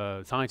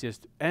of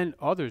scientists and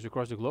others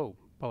across the globe,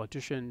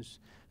 politicians,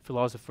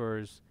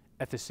 philosophers,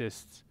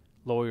 ethicists,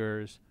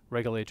 lawyers,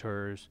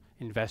 regulators,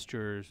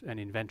 investors, and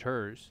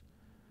inventors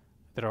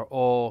that are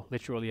all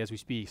literally, as we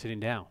speak, sitting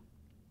down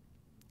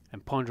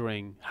and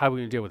pondering how we're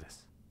going to deal with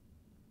this.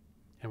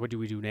 And what do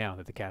we do now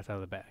that the cat's out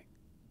of the bag?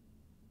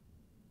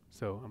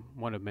 So I'm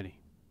one of many.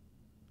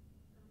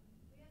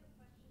 We have a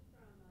question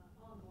from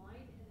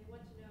online, and they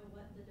want to know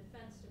what the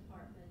Defense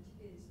Department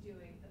is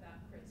doing about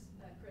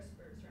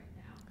CRISPRs right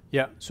now.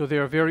 Yeah, so they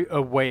are very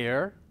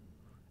aware.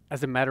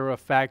 As a matter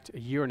of fact, a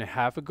year and a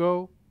half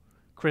ago,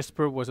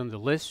 CRISPR was on the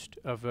list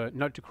of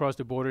not to cross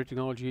the border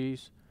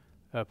technologies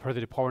per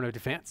the Department of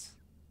Defense.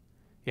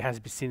 It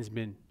has since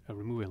been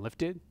removed and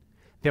lifted.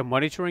 They're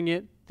monitoring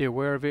it, they're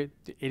aware of it,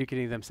 they're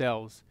educating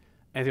themselves,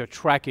 and they're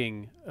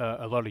tracking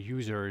a lot of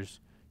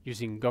users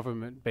using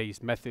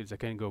government-based methods I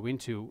can't go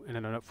into and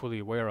are not fully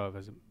aware of,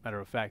 as a matter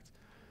of fact,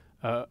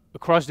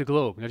 across the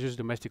globe, not just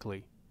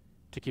domestically,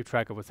 to keep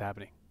track of what's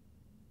happening.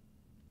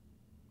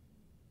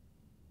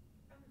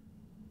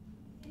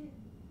 In,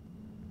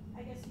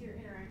 I guess, your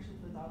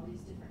interactions with all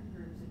these different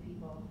groups of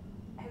people,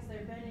 has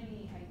there been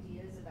any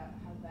ideas about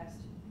how best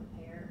to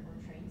prepare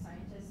or train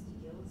scientists to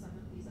deal with some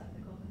of these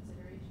ethical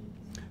considerations?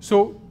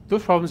 So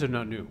those problems are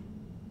not new,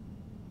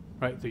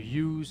 right? The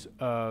use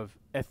of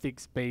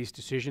ethics-based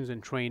decisions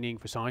and training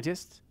for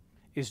scientists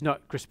is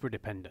not CRISPR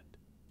dependent.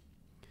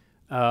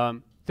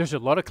 There's a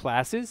lot of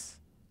classes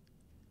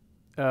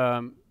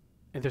and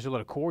there's a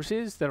lot of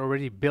courses that are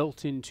already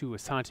built into a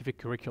scientific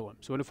curriculum.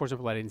 So for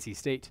example, at NC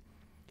State,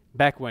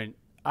 back when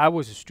I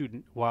was a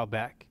student a while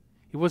back,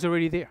 it was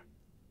already there.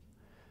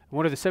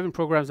 One of the 7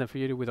 programs I'm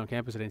affiliated with on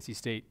campus at NC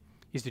State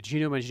is the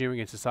Genome Engineering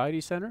and Society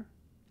Center.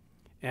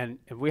 And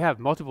we have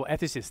multiple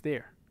ethicists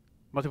there,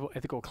 multiple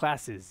ethical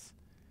classes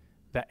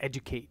that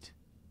educate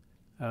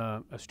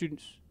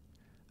students.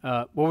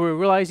 What we're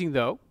realizing,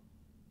 though,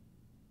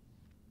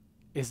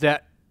 is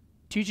that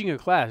teaching a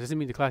class doesn't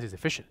mean the class is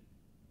efficient.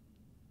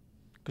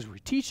 Because we're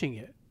teaching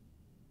it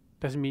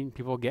doesn't mean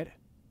people get it.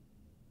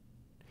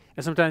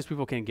 And sometimes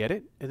people can get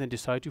it and then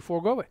decide to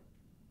forego it.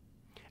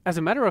 As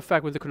a matter of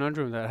fact, with the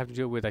conundrum that I have to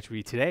deal with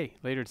actually today,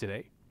 later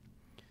today,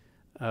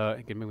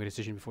 and can make a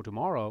decision before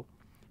tomorrow,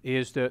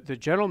 is the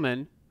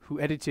gentleman who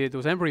edited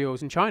those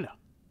embryos in China,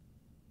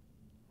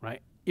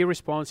 right?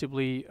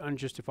 Irresponsibly,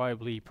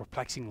 unjustifiably,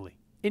 perplexingly,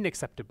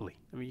 unacceptably.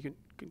 I mean, you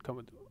can come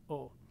with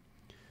all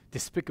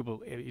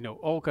despicable,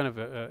 all kind of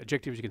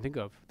adjectives you can think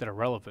of that are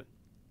relevant.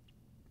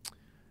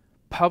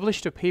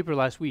 Published a paper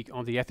last week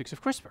on the ethics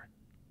of CRISPR.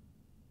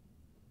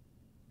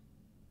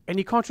 And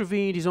he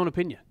contravened his own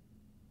opinion.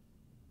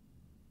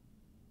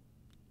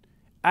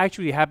 I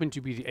actually happened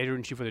to be the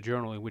editor-in-chief of the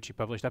journal in which he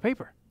published that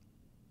paper.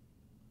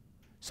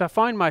 So I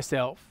find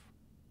myself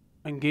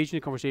engaged in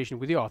a conversation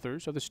with the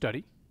authors of the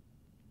study,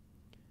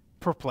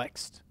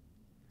 perplexed,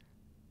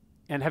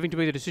 and having to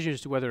make the decision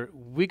as to whether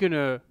we're going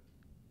to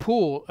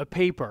pull a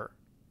paper,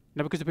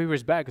 not because the paper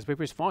is bad, because the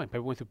paper is fine.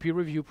 Paper went through peer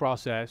review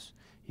process.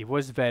 It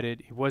was vetted.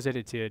 It was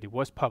edited. It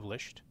was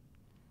published.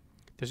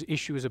 There's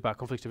issues about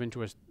conflicts of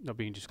interest not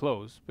being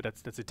disclosed, but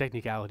that's a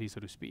technicality, so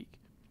to speak.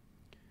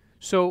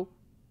 So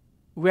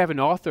we have an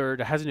author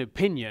that has an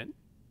opinion.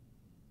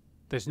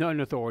 There's not an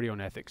authority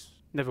on ethics.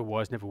 Never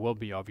was, never will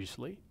be,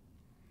 obviously.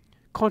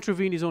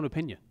 Contravene his own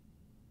opinion.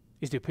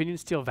 Is the opinion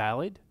still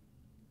valid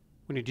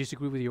when you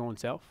disagree with your own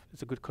self?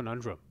 It's a good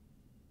conundrum.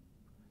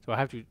 So I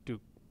have to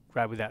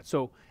grab with that.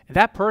 So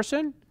that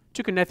person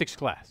took an ethics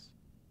class.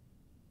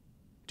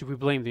 Do we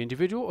blame the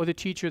individual or the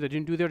teacher that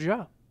didn't do their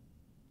job?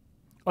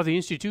 Or the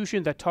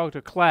institution that taught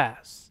a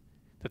class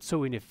that's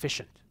so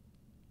inefficient?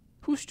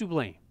 Who's to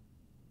blame?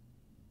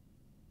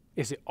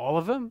 Is it all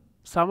of them?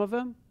 Some of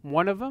them?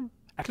 One of them?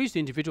 At least the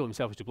individual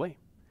himself is to blame.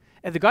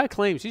 And the guy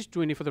claims he's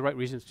doing it for the right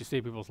reasons to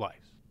save people's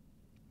lives.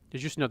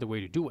 There's just another way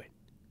to do it.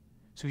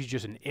 So he's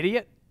just an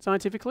idiot,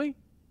 scientifically?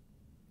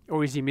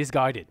 Or is he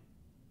misguided,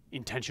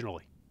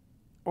 intentionally?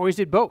 Or is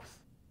it both?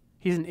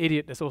 He's an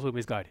idiot that's also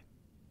misguided.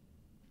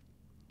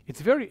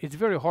 It's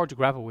very hard to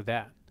grapple with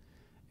that.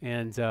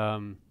 And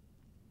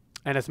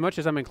as much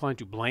as I'm inclined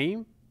to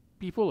blame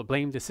people or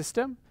blame the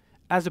system,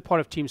 as a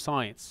part of team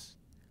science,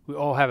 we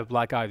all have a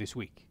black eye this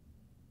week.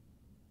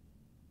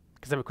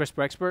 Because I'm a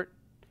CRISPR expert,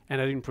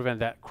 and I didn't prevent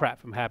that crap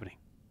from happening.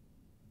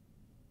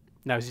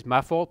 Now, is it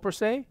my fault per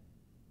se?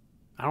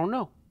 I don't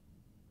know.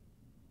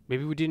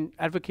 Maybe we didn't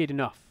advocate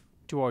enough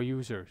to our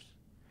users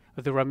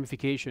of the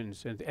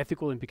ramifications and the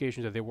ethical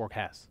implications that their work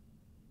has.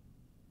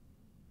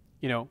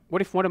 You know,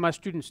 what if one of my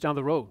students down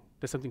the road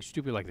does something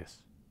stupid like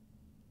this?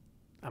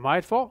 Am I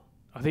at fault?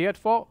 Are they at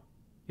fault?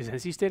 Is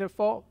NC State at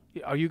fault?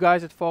 Are you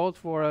guys at fault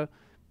for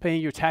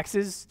paying your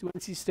taxes to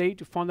NC State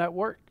to fund that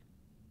work?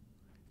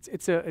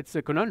 It's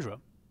a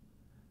conundrum.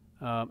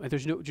 And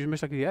there's no, just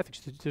much like the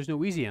ethics, there's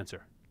no easy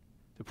answer.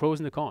 The pros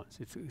and the cons.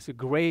 It's a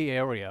gray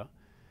area,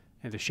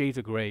 and the shades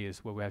of gray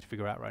is what we have to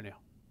figure out right now.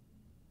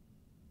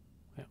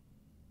 Yeah.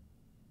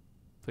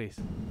 Please.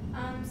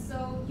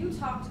 So you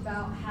talked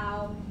about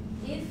how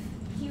if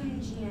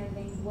human gene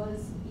editing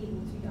was able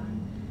to be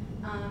done,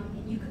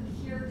 and you could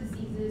cure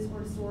diseases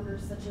or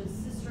disorders such as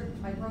cystic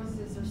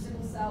fibrosis or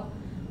sickle cell,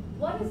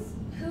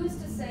 who's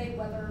to say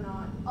whether or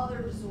not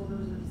other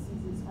disorders or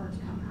diseases are to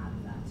come out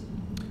of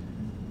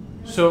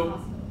that?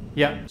 So,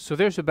 yeah, so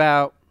there's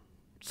about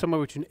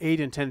somewhere between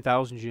 8,000 and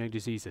 10,000 genetic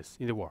diseases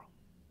in the world,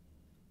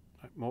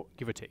 right, more,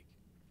 give or take.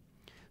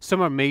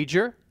 Some are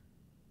major,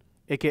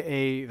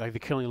 aka like they're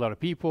killing a lot of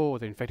people, or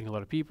they're infecting a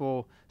lot of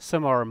people.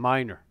 Some are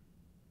minor,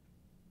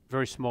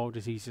 very small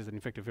diseases that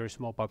infect a very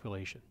small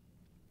population.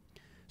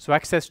 So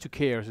access to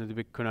care is one of the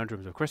big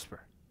conundrums of CRISPR.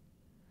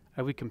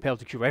 Are we compelled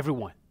to cure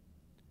everyone?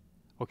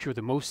 Or cure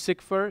the most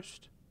sick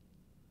first?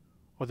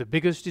 Or the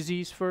biggest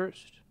disease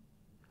first?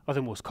 Or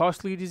the most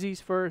costly disease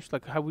first?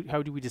 Like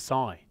how do we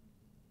decide?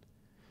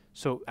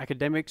 So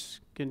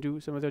academics can do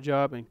some of their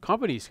job, and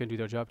companies can do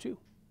their job too.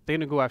 They're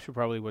going to go after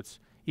probably what's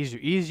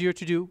easier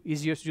to do,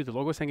 the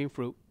lowest hanging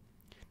fruit.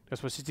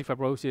 That's why cystic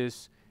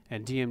fibrosis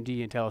and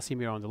DMD and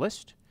thalassemia are on the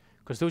list,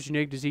 because those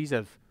genetic diseases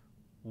have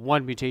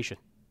one mutation,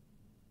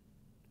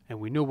 and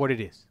we know what it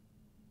is.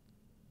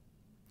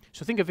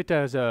 So think of it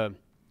as a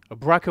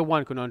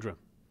BRCA1 conundrum.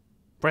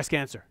 Breast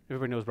cancer,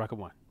 everybody knows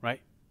BRCA1,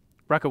 right?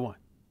 BRCA1.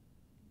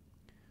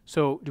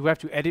 So do we have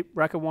to edit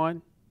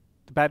BRCA1,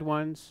 the bad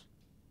ones,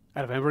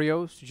 out of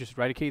embryos to just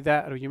eradicate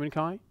that out of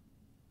humankind?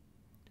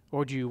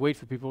 Or do you wait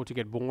for people to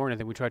get born and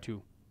then we try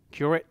to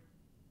cure it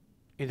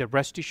in their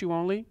breast tissue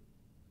only?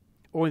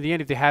 Or in the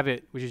end, if they have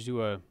it, we just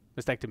do a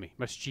mastectomy,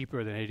 much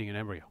cheaper than editing an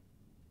embryo.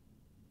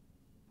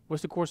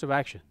 What's the course of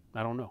action?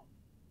 I don't know.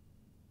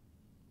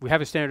 We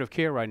have a standard of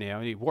care right now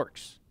and it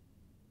works.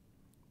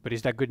 But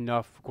is that good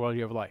enough for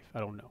quality of life? I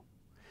don't know.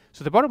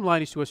 So the bottom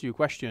line is to answer your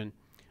question,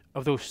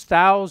 of those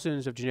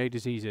thousands of genetic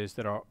diseases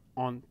that are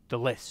on the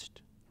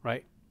list,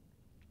 right?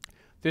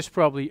 There's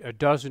probably a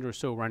dozen or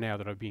so right now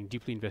that are being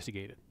deeply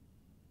investigated,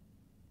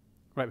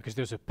 right? Because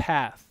there's a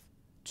path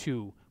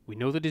to, we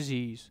know the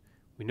disease,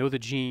 we know the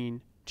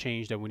gene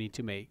change that we need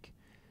to make.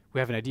 We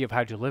have an idea of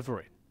how to deliver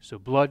it. So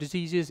blood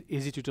diseases,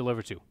 easy to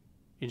deliver to,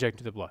 inject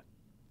into the blood.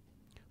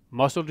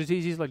 Muscle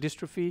diseases like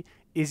dystrophy,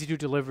 easy to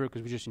deliver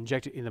because we just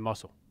inject it in the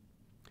muscle.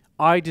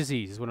 Eye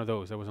disease is one of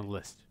those that was on the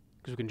list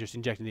because we can just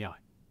inject in the eye.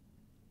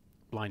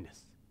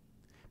 Blindness.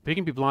 But you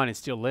can be blind and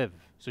still live.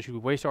 So should we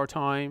waste our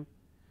time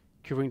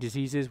curing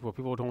diseases where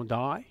people don't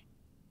die?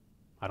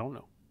 I don't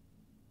know.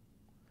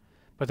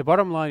 But the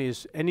bottom line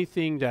is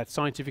anything that's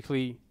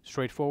scientifically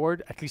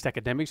straightforward, at least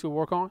academics will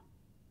work on,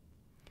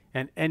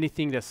 and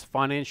anything that's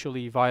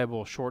financially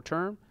viable short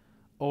term,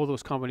 all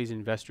those companies and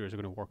investors are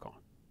going to work on.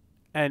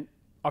 And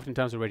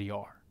oftentimes already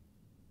are.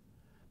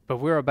 But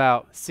we're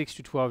about 6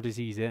 to 12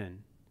 disease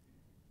in,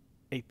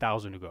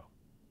 8,000 to go.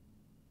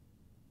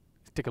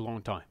 It take a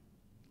long time.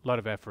 A lot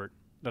of effort,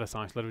 a lot of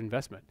science, a lot of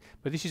investment.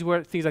 But this is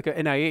where things like a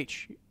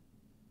NIH,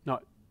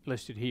 not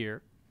listed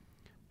here,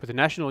 but the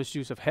National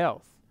Institutes of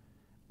Health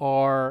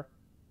are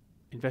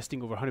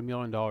investing over $100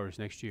 million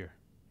next year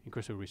in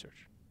CRISPR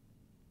research.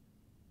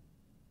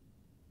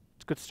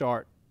 It's a good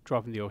start,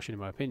 drop in the ocean in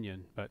my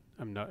opinion, but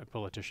I'm not a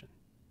politician,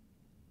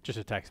 just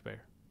a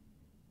taxpayer.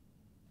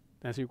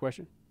 Answer your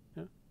question?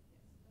 Yeah?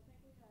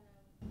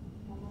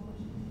 One more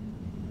question.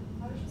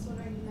 I was just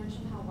wondering, you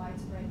mentioned how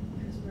widespread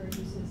CRISPR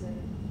use is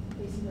in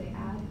basically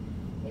ag.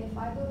 If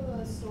I go to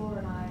a store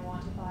and I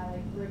want to buy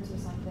like ribs or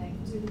something,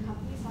 do the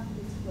companies have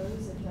to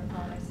disclose if their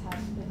products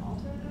have been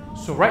altered at all?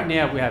 So right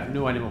now we have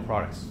no animal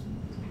products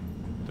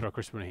that are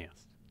CRISPR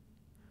enhanced.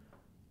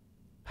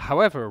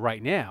 However,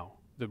 right now,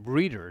 the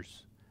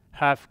breeders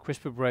have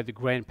CRISPR bred the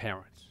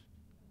grandparents.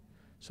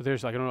 So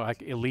there's like, I don't know,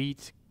 like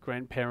elite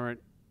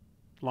grandparent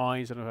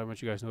lines. I don't know how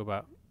much you guys know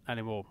about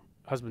animal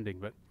husbanding,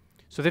 but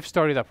so they've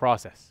started that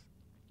process.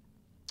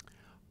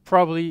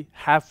 Probably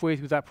halfway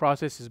through that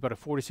process is about a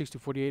 46 to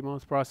 48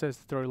 month process.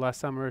 It started last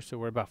summer, so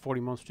we're about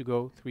 40 months to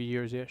go, 3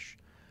 years-ish.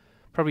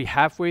 Probably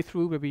halfway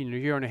through, maybe in a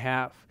year and a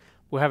half,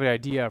 we'll have an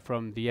idea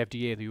from the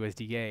FDA and the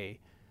USDA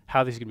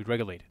how this is going to be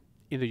regulated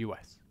in the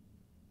US.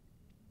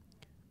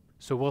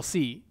 So we'll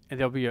see, and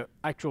there'll be an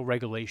actual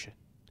regulation.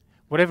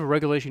 Whatever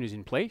regulation is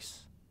in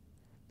place,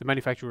 the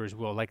manufacturers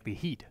will likely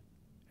heed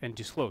and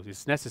disclose.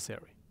 It's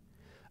necessary.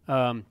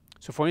 So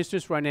for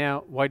instance, right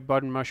now, white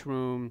button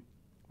mushroom,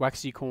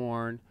 waxy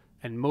corn,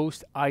 and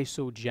most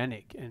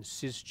isogenic and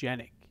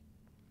cisgenic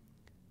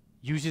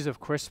uses of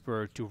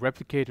CRISPR to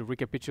replicate or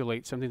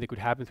recapitulate something that could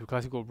happen through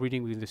classical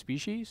breeding within the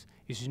species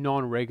is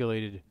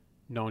non-regulated,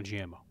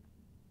 non-GMO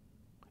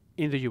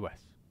in the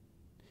US.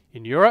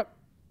 In Europe,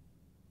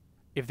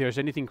 if there's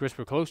anything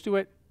CRISPR close to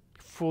it,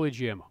 fully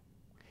GMO.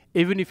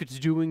 Even if it's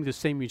doing the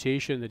same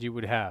mutation that you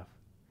would have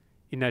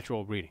in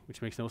natural breeding,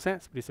 which makes no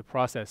sense, but it's a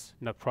process,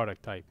 not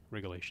product type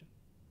regulation.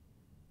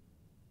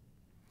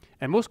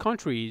 And most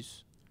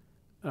countries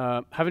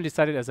haven't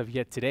decided as of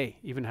yet today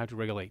even how to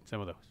regulate some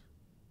of those.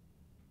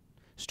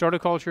 Starter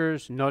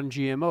cultures,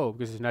 non-GMO,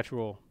 because it's a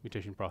natural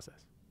mutation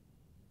process.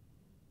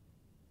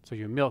 So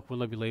your milk will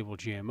not be labeled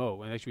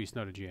GMO, and actually it's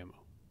not a GMO.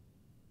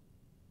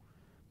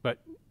 But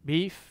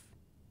beef,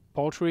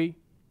 poultry,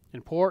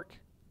 and pork,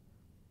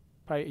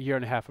 probably a year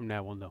and a half from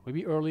now we'll know.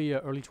 Maybe early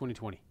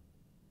 2020.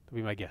 That'll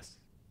be my guess.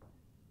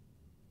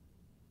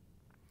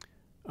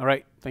 All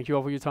right, thank you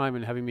all for your time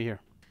and having me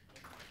here.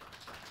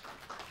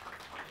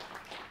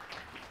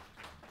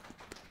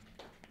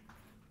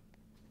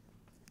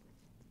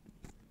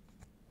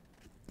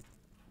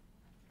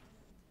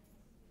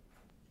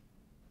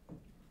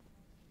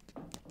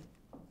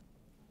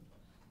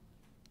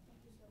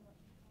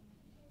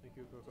 Thank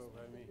you, Coco, for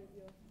having me.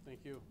 Thank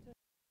you.